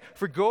credit you get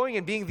for going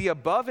and being the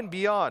above and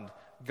beyond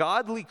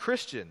godly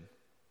Christian.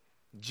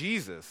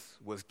 Jesus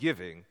was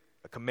giving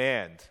a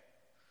command.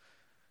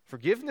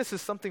 Forgiveness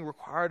is something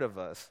required of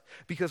us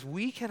because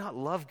we cannot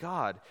love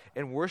God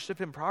and worship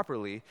Him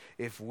properly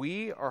if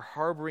we are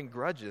harboring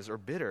grudges or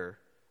bitter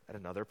at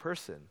another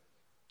person.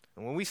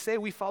 And when we say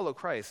we follow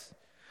Christ,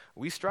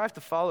 we strive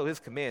to follow His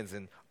commands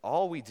in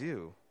all we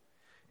do.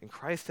 And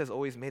Christ has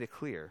always made it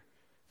clear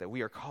that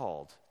we are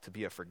called to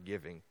be a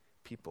forgiving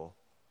people.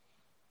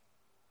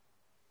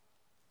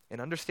 And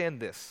understand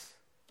this,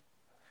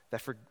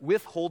 that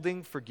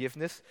withholding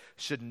forgiveness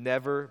should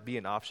never be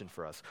an option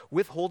for us.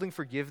 Withholding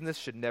forgiveness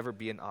should never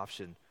be an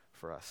option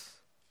for us.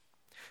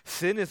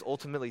 Sin is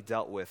ultimately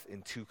dealt with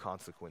in two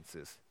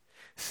consequences.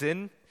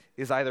 Sin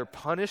is either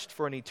punished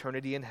for an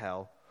eternity in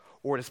hell,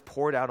 or it is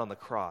poured out on the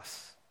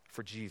cross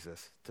for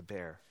Jesus to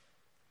bear.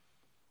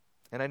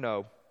 And I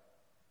know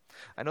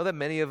that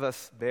many of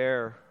us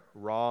bear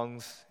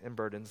wrongs and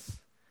burdens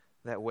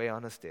that weigh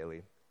on us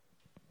daily.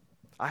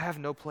 I have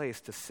no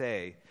place to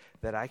say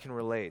that I can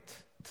relate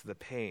to the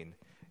pain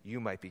you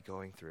might be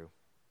going through.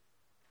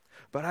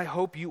 But I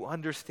hope you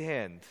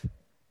understand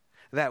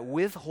that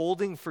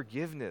withholding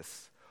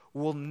forgiveness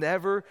will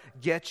never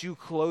get you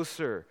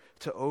closer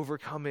to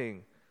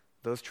overcoming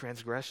those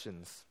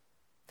transgressions.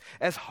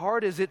 As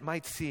hard as it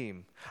might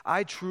seem,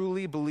 I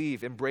truly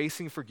believe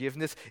embracing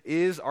forgiveness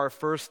is our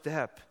first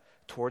step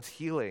towards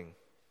healing.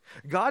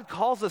 God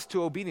calls us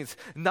to obedience,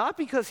 not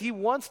because he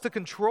wants to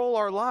control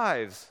our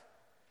lives,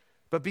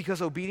 but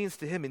because obedience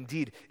to him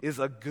indeed is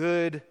a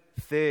good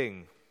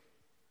thing.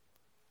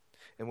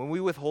 And when we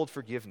withhold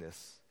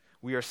forgiveness,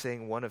 we are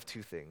saying one of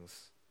two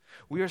things.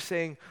 We are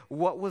saying,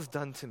 what was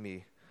done to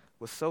me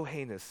was so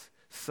heinous,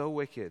 so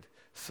wicked,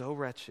 so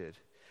wretched,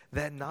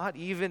 that not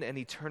even an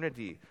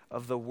eternity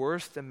of the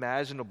worst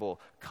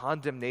imaginable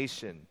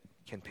condemnation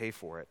can pay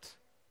for it.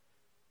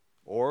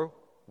 Or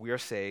we are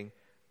saying,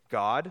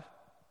 God,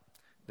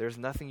 there's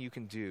nothing you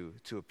can do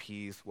to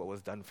appease what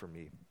was done for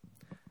me,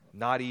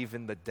 not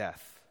even the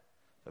death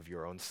of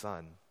your own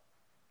son.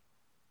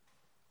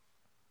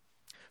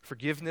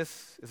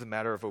 Forgiveness is a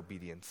matter of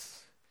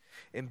obedience,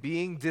 and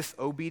being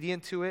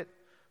disobedient to it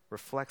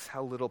reflects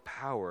how little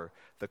power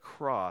the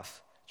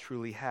cross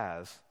truly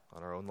has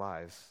on our own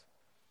lives.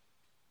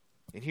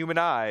 In human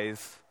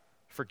eyes,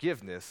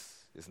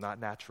 forgiveness is not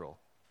natural,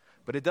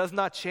 but it does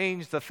not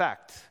change the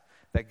fact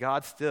that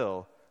God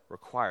still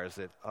requires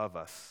it of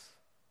us.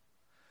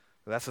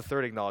 That's the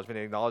third acknowledgement,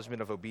 an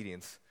acknowledgement of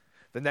obedience.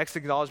 The next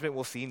acknowledgement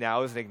we'll see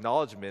now is an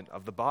acknowledgement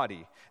of the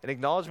body, an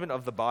acknowledgement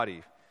of the body.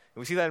 And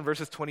we see that in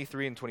verses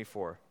 23 and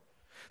 24.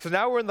 So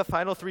now we're in the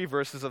final three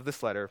verses of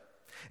this letter.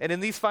 And in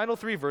these final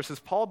three verses,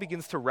 Paul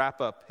begins to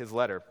wrap up his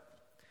letter.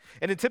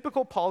 And in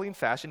typical Pauline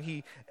fashion,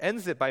 he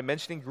ends it by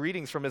mentioning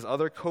greetings from his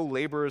other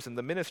co-laborers in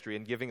the ministry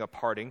and giving a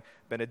parting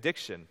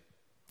benediction.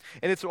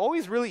 And it's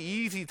always really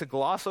easy to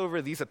gloss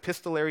over these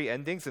epistolary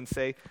endings and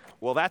say,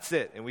 well, that's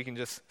it, and we can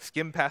just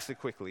skim past it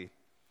quickly.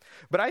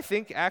 But I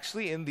think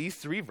actually in these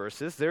three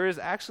verses, there is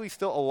actually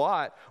still a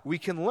lot we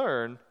can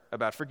learn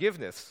about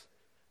forgiveness.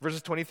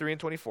 Verses 23 and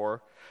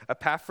 24,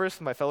 Epaphras,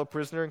 my fellow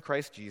prisoner in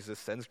Christ Jesus,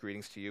 sends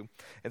greetings to you,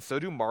 and so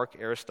do Mark,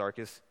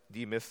 Aristarchus,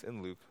 Demas,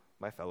 and Luke,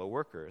 my fellow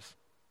workers.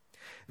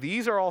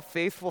 These are all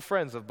faithful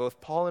friends of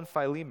both Paul and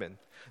Philemon.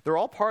 They're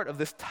all part of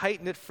this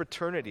tight-knit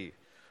fraternity,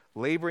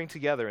 laboring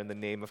together in the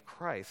name of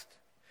Christ.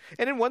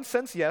 And in one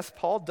sense, yes,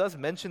 Paul does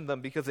mention them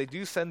because they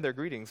do send their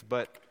greetings,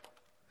 but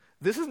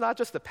this is not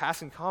just a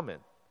passing comment.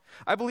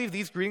 I believe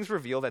these greetings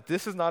reveal that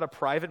this is not a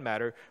private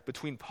matter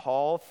between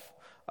Paul,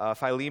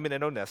 Philemon,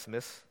 and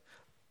Onesimus,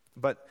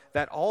 but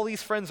that all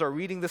these friends are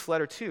reading this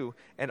letter too,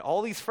 and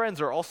all these friends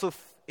are also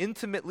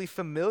intimately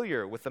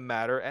familiar with the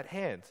matter at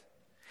hand.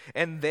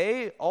 And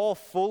they all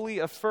fully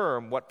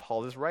affirm what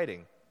Paul is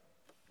writing.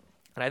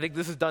 And I think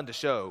this is done to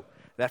show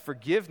that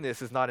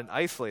forgiveness is not an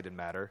isolated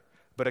matter,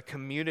 but a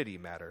community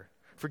matter.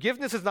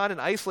 Forgiveness is not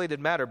an isolated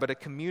matter, but a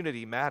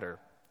community matter.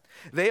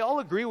 They all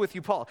agree with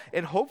you, Paul,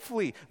 and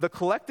hopefully the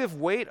collective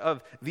weight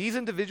of these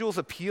individuals'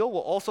 appeal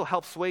will also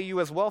help sway you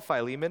as well,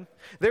 Philemon.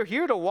 They're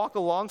here to walk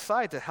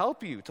alongside, to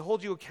help you, to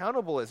hold you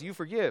accountable as you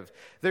forgive.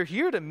 They're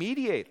here to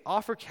mediate,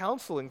 offer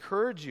counsel,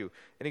 encourage you,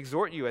 and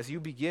exhort you as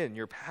you begin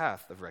your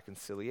path of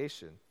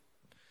reconciliation.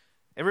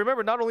 And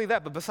remember, not only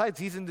that, but besides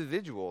these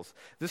individuals,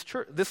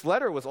 this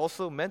letter was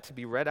also meant to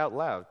be read out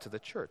loud to the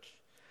church,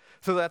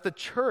 so that the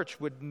church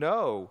would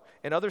know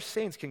and other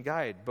saints can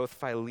guide both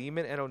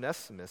Philemon and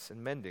Onesimus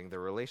in mending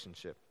their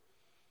relationship.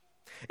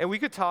 And we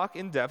could talk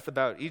in depth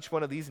about each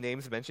one of these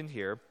names mentioned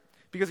here,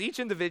 because each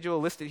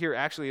individual listed here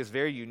actually is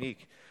very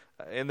unique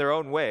in their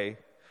own way.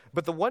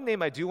 But the one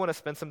name I do want to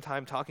spend some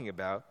time talking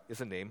about is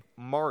the name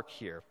Mark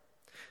here.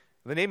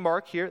 The name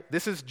Mark here,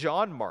 this is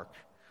John Mark,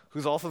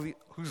 who's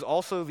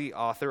also the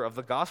author of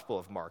the Gospel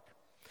of Mark.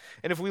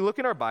 And if we look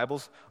in our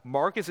Bibles,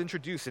 Mark is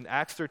introduced in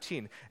Acts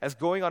 13 as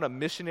going on a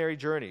missionary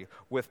journey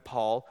with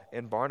Paul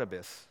and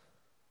Barnabas.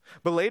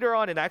 But later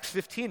on in Acts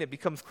 15, it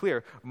becomes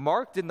clear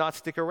Mark did not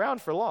stick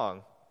around for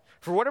long.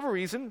 For whatever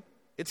reason,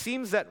 it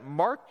seems that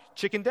Mark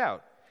chickened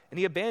out, and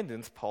he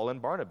abandons Paul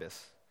and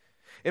Barnabas.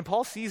 And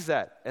Paul sees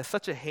that as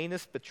such a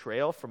heinous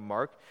betrayal from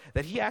Mark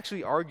that he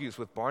actually argues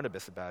with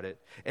Barnabas about it,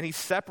 and he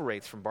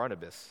separates from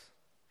Barnabas.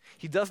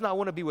 He does not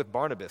want to be with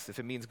Barnabas if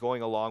it means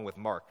going along with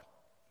Mark.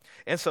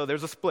 And so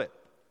there's a split.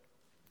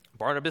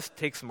 Barnabas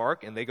takes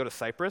Mark and they go to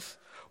Cyprus,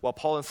 while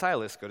Paul and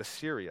Silas go to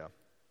Syria.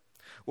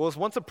 What was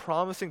once a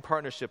promising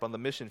partnership on the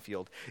mission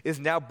field is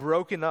now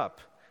broken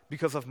up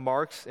because of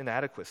Mark's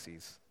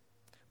inadequacies.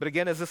 But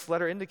again, as this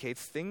letter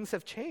indicates, things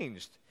have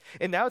changed.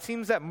 And now it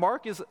seems that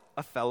Mark is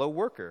a fellow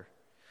worker.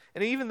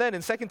 And even then,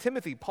 in 2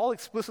 Timothy, Paul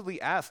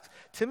explicitly asked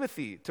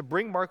Timothy to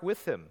bring Mark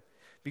with him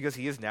because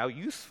he is now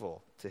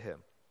useful to him.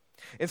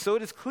 And so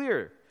it is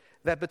clear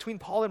that between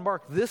Paul and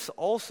Mark, this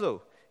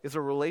also is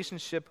a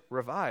relationship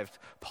revived.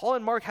 Paul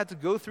and Mark had to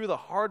go through the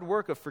hard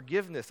work of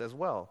forgiveness as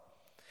well.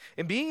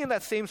 And being in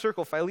that same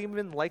circle,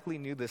 Philemon likely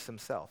knew this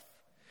himself.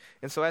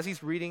 And so as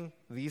he's reading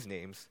these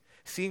names,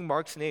 seeing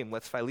Mark's name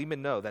lets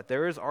Philemon know that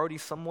there is already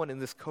someone in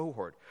this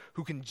cohort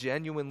who can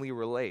genuinely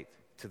relate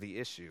to the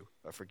issue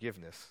of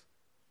forgiveness.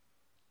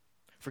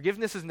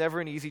 Forgiveness is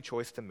never an easy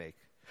choice to make,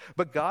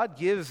 but God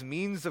gives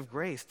means of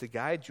grace to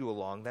guide you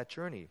along that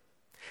journey.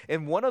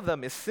 And one of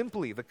them is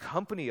simply the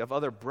company of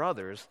other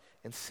brothers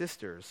and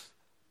sisters.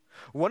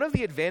 One of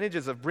the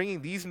advantages of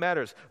bringing these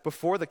matters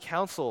before the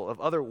council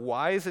of other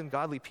wise and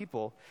godly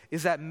people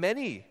is that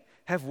many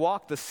have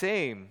walked the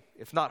same,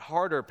 if not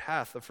harder,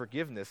 path of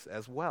forgiveness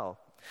as well.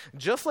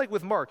 Just like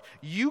with Mark,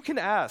 you can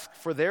ask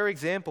for their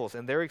examples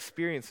and their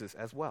experiences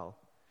as well,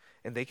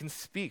 and they can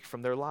speak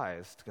from their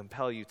lives to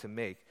compel you to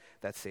make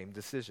that same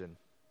decision.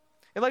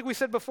 And like we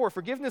said before,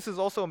 forgiveness is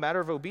also a matter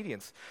of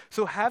obedience.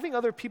 So having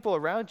other people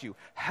around you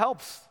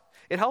helps.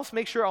 It helps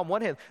make sure, on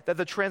one hand, that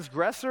the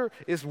transgressor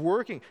is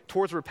working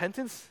towards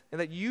repentance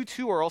and that you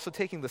too are also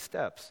taking the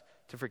steps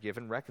to forgive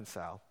and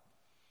reconcile.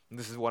 And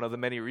this is one of the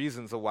many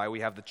reasons of why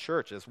we have the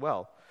church as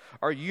well.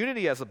 Our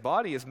unity as a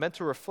body is meant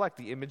to reflect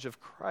the image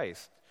of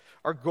Christ.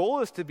 Our goal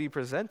is to be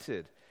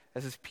presented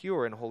as his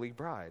pure and holy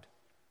bride.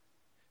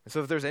 And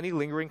so if there's any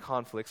lingering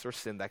conflicts or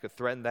sin that could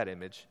threaten that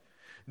image,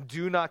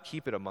 do not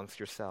keep it amongst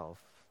yourself.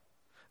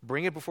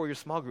 Bring it before your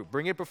small group.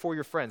 Bring it before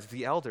your friends,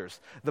 the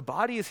elders. The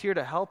body is here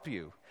to help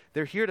you.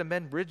 They're here to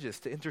mend bridges,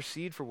 to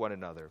intercede for one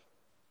another.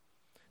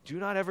 Do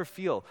not ever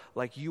feel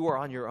like you are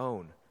on your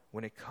own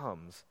when it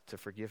comes to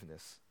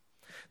forgiveness.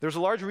 There's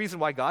a large reason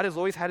why God has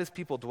always had his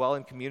people dwell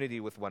in community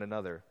with one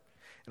another.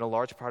 And a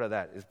large part of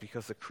that is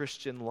because the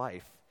Christian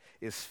life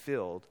is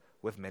filled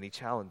with many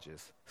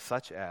challenges,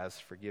 such as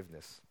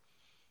forgiveness.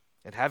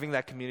 And having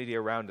that community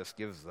around us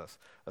gives us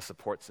a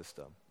support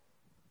system.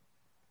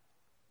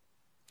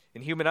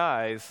 In human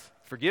eyes,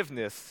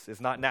 forgiveness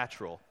is not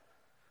natural,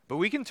 but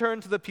we can turn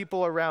to the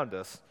people around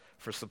us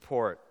for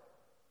support.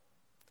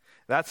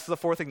 That's the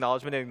fourth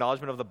acknowledgement, an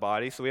acknowledgement of the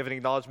body. So we have an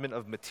acknowledgement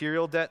of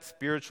material debt,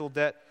 spiritual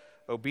debt,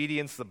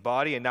 obedience, the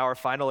body, and now our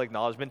final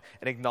acknowledgement,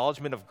 an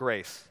acknowledgement of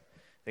grace.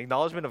 An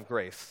acknowledgement of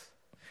grace.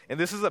 And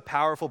this is a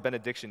powerful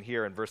benediction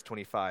here in verse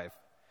 25.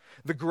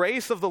 The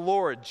grace of the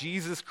Lord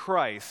Jesus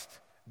Christ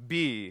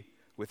be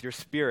with your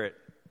spirit.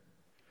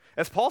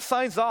 As Paul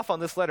signs off on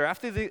this letter,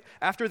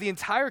 after the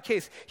entire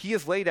case he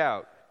has laid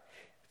out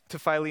to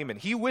Philemon,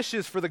 he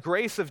wishes for the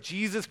grace of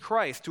Jesus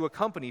Christ to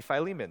accompany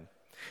Philemon.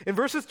 In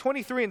verses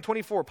 23 and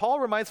 24, Paul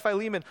reminds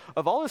Philemon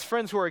of all his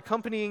friends who are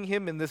accompanying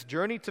him in this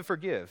journey to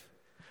forgive.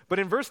 But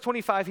in verse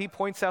 25, he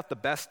points out the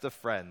best of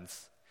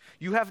friends.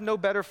 You have no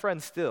better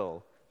friend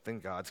still than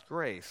God's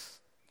grace.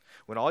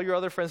 When all your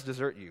other friends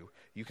desert you,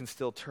 you can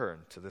still turn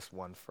to this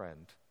one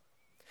friend.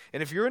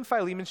 And if you're in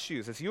Philemon's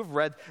shoes, as you have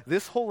read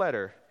this whole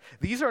letter,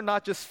 these are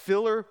not just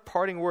filler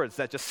parting words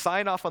that just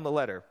sign off on the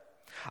letter.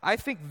 I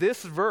think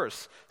this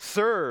verse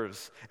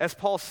serves as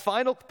Paul's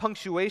final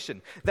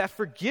punctuation that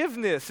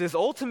forgiveness is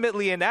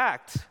ultimately an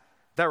act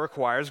that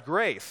requires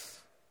grace.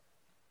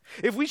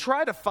 If we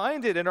try to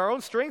find it in our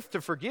own strength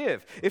to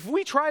forgive, if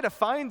we try to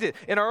find it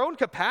in our own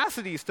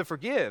capacities to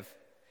forgive,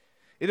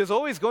 it is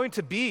always going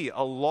to be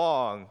a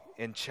long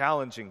and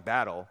challenging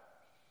battle,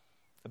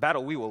 a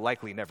battle we will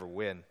likely never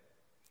win.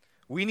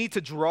 We need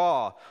to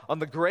draw on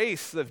the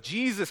grace of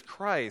Jesus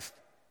Christ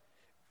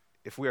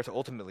if we are to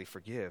ultimately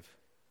forgive.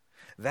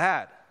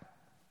 That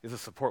is the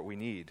support we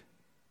need.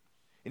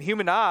 In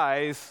human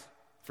eyes,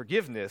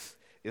 forgiveness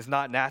is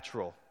not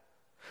natural.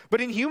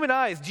 But in human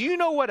eyes, do you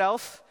know what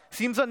else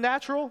seems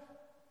unnatural?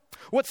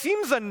 What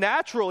seems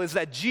unnatural is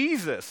that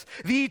Jesus,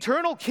 the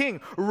eternal King,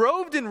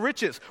 robed in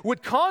riches,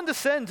 would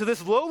condescend to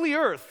this lowly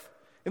earth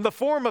in the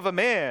form of a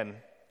man.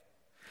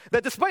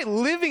 That despite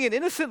living an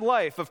innocent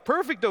life of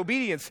perfect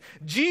obedience,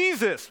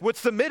 Jesus would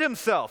submit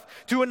himself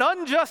to an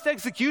unjust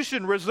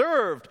execution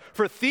reserved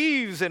for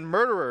thieves and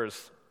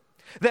murderers.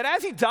 That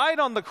as he died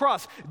on the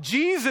cross,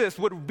 Jesus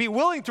would be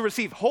willing to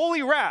receive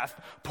holy wrath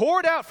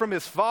poured out from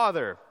his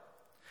Father.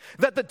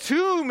 That the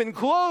tomb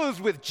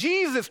enclosed with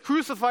Jesus'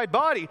 crucified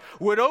body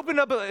would open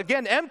up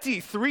again empty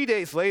 3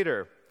 days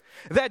later.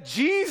 That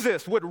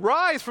Jesus would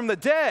rise from the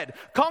dead,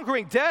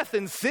 conquering death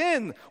and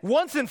sin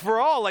once and for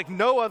all like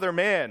no other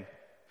man.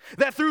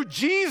 That through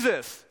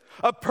Jesus,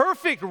 a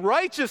perfect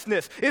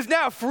righteousness is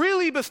now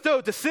freely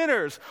bestowed to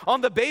sinners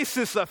on the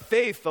basis of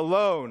faith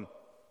alone.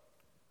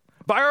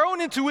 By our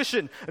own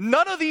intuition,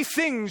 none of these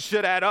things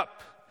should add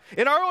up.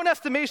 In our own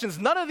estimations,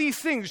 none of these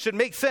things should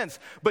make sense.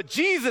 But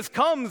Jesus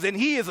comes and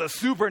he is a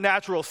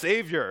supernatural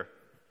Savior.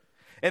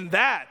 And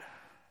that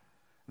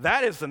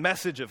is the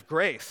message of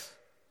grace.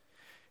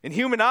 In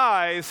human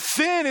eyes,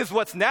 sin is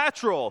what's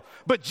natural,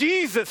 but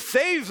Jesus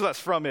saves us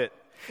from it.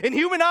 In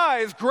human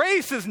eyes,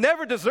 grace is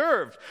never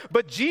deserved,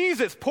 but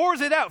Jesus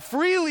pours it out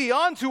freely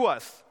onto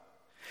us.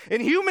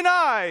 In human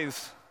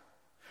eyes,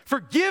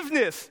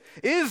 forgiveness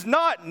is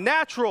not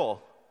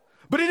natural,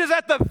 but it is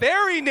at the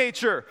very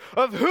nature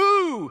of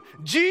who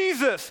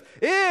Jesus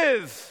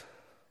is.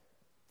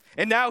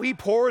 And now he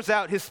pours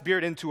out his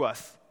Spirit into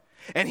us,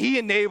 and he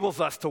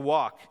enables us to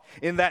walk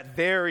in that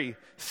very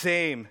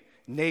same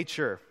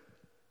nature.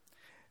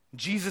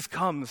 Jesus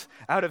comes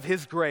out of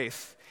his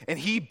grace, and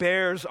he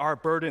bears our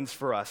burdens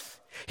for us.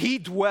 He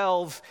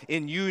dwells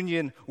in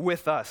union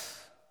with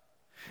us.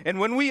 And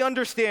when we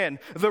understand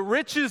the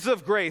riches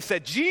of grace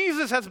that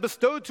Jesus has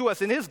bestowed to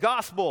us in his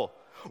gospel,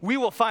 we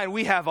will find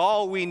we have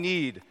all we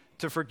need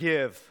to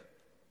forgive.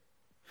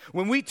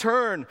 When we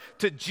turn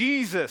to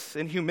Jesus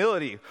in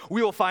humility,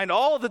 we will find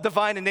all the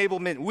divine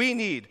enablement we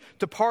need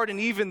to pardon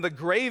even the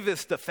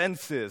gravest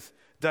offenses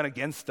done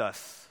against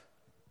us.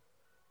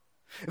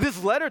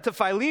 This letter to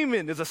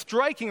Philemon is a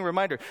striking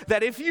reminder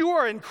that if you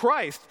are in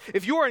Christ,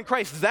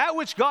 that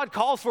which God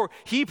calls for,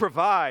 he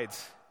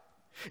provides.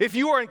 If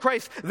you are in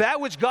Christ, that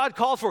which God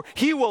calls for,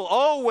 he will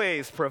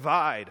always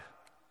provide.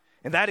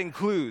 And that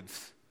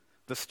includes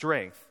the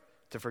strength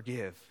to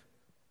forgive.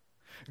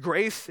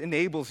 Grace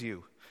enables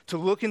you to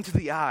look into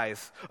the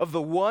eyes of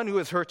the one who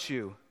has hurt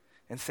you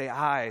and say,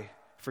 I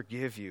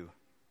forgive you.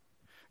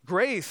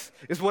 Grace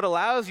is what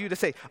allows you to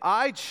say,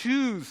 I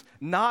choose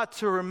not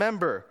to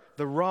remember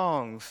the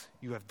wrongs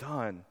you have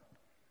done.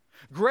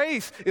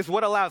 Grace is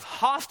what allows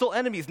hostile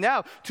enemies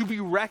now to be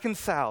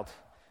reconciled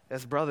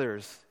as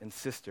brothers and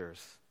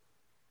sisters.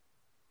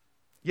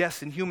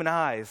 Yes, in human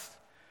eyes,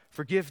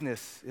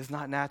 forgiveness is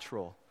not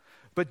natural,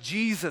 but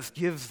Jesus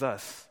gives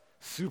us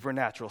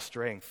supernatural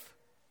strength.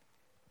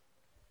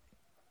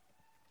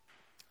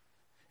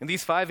 In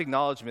these 5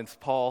 acknowledgments,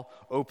 Paul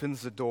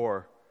opens the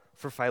door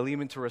for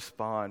Philemon to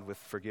respond with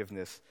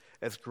forgiveness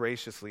as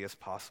graciously as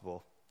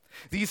possible.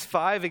 These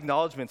 5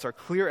 acknowledgments are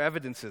clear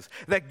evidences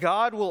that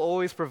God will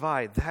always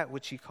provide that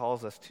which he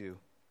calls us to.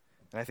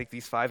 And I think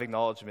these 5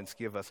 acknowledgments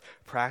give us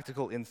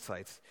practical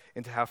insights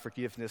into how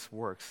forgiveness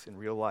works in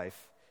real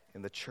life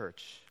in the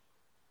church.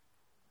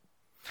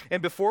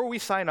 And before we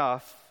sign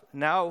off,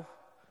 now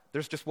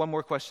there's just one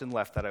more question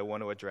left that I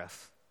want to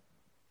address.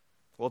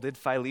 Well, did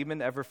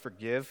Philemon ever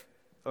forgive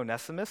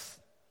Onesimus?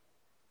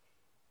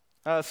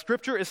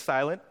 Scripture is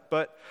silent,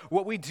 but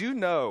what we do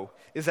know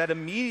is that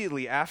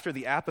immediately after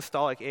the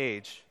apostolic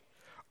age,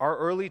 our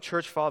early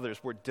church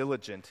fathers were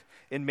diligent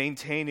in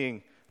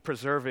maintaining,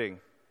 preserving,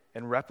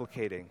 and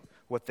replicating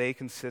what they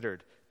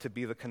considered to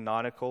be the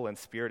canonical and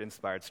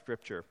spirit-inspired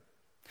scripture.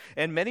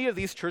 And many of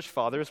these church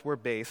fathers were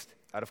based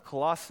out of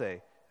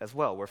Colossae as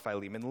well, where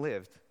Philemon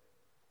lived.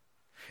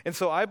 And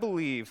so I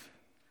believe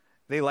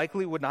they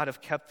likely would not have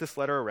kept this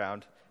letter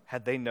around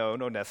had they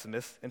known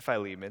Onesimus and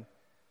Philemon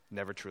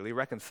never truly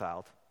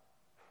reconciled.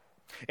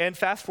 And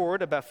fast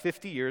forward about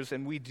 50 years,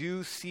 and we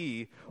do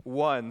see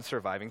one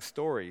surviving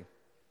story.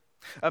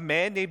 A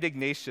man named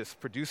Ignatius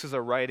produces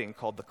a writing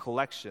called the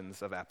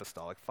Collections of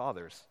Apostolic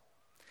Fathers.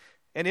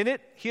 And in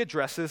it, he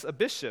addresses a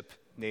bishop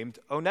named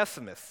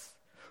Onesimus,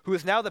 who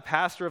is now the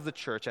pastor of the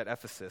church at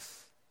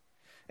Ephesus.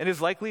 And it is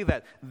likely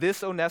that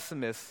this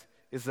Onesimus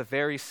is the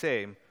very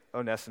same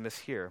Onesimus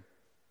here.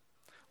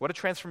 What a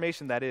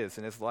transformation that is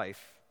in his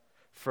life,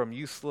 from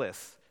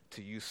useless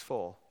to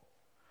useful,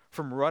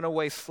 from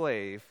runaway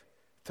slave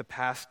to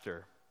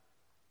pastor.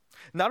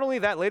 Not only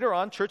that, later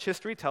on, church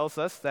history tells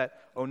us that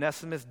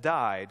Onesimus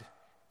died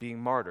being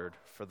martyred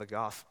for the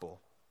gospel.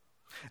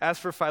 As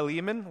for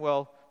Philemon,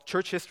 well,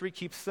 church history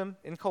keeps him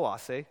in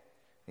Colossae,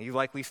 and he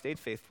likely stayed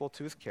faithful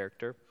to his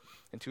character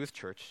and to his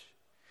church.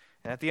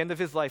 And at the end of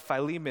his life,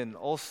 Philemon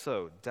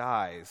also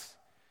dies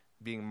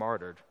being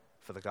martyred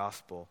for the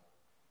gospel.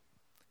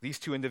 These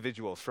 2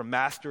 individuals, from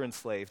master and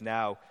slave,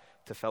 now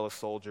to fellow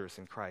soldiers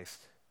in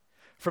Christ.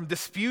 From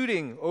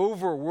disputing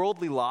over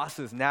worldly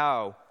losses,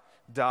 now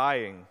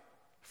dying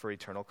for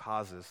eternal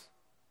causes.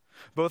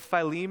 Both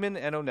Philemon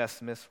and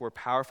Onesimus were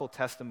powerful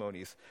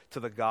testimonies to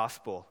the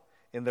gospel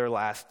in their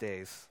last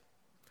days.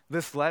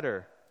 This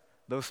letter,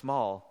 though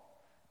small,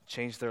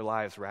 changed their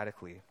lives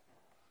radically.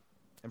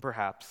 And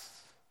perhaps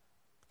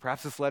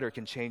this letter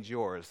can change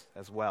yours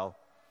as well.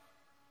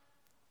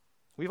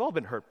 We've all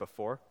been hurt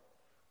before.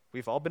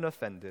 We've all been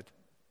offended.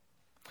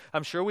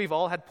 I'm sure we've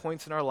all had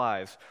points in our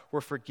lives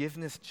where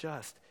forgiveness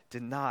just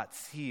did not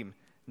seem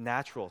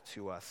natural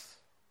to us.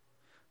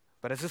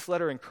 But as this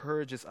letter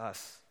encourages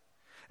us,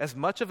 as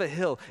much of a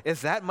hill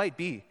as that might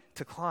be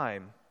to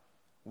climb,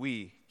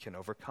 we can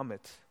overcome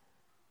it.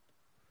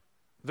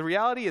 The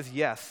reality is,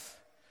 yes,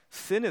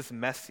 sin is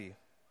messy.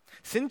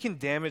 Sin can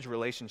damage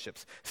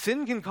relationships.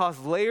 Sin can cause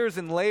layers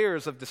and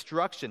layers of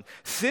destruction.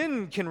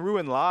 Sin can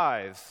ruin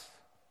lives.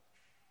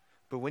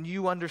 But when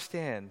you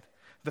understand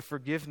the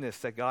forgiveness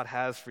that God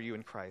has for you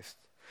in Christ,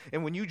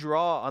 and when you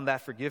draw on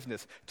that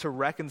forgiveness to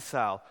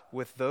reconcile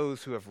with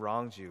those who have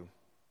wronged you,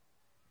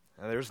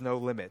 there's no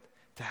limit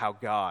to how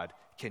God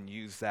can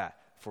use that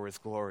for his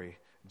glory,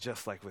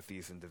 just like with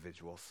these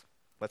individuals.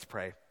 Let's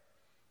pray.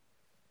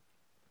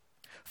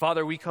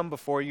 Father, we come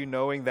before you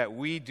knowing that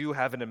we do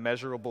have an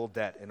immeasurable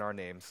debt in our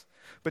names,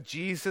 but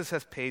Jesus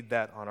has paid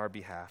that on our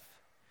behalf.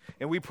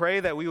 And we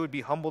pray that we would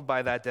be humbled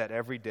by that debt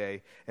every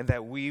day, and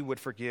that we would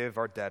forgive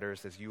our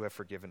debtors as you have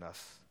forgiven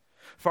us.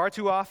 Far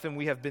too often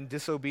we have been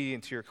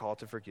disobedient to your call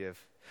to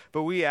forgive,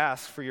 but we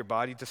ask for your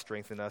body to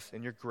strengthen us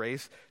and your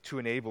grace to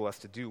enable us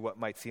to do what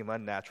might seem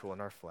unnatural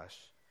in our flesh.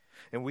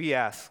 And we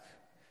ask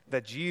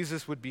that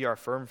Jesus would be our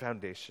firm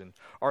foundation,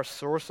 our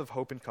source of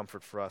hope and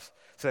comfort for us,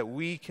 so that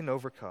we can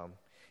overcome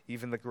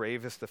even the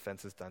gravest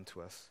offenses done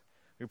to us.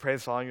 We pray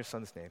this all in your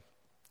Son's name.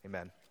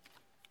 Amen.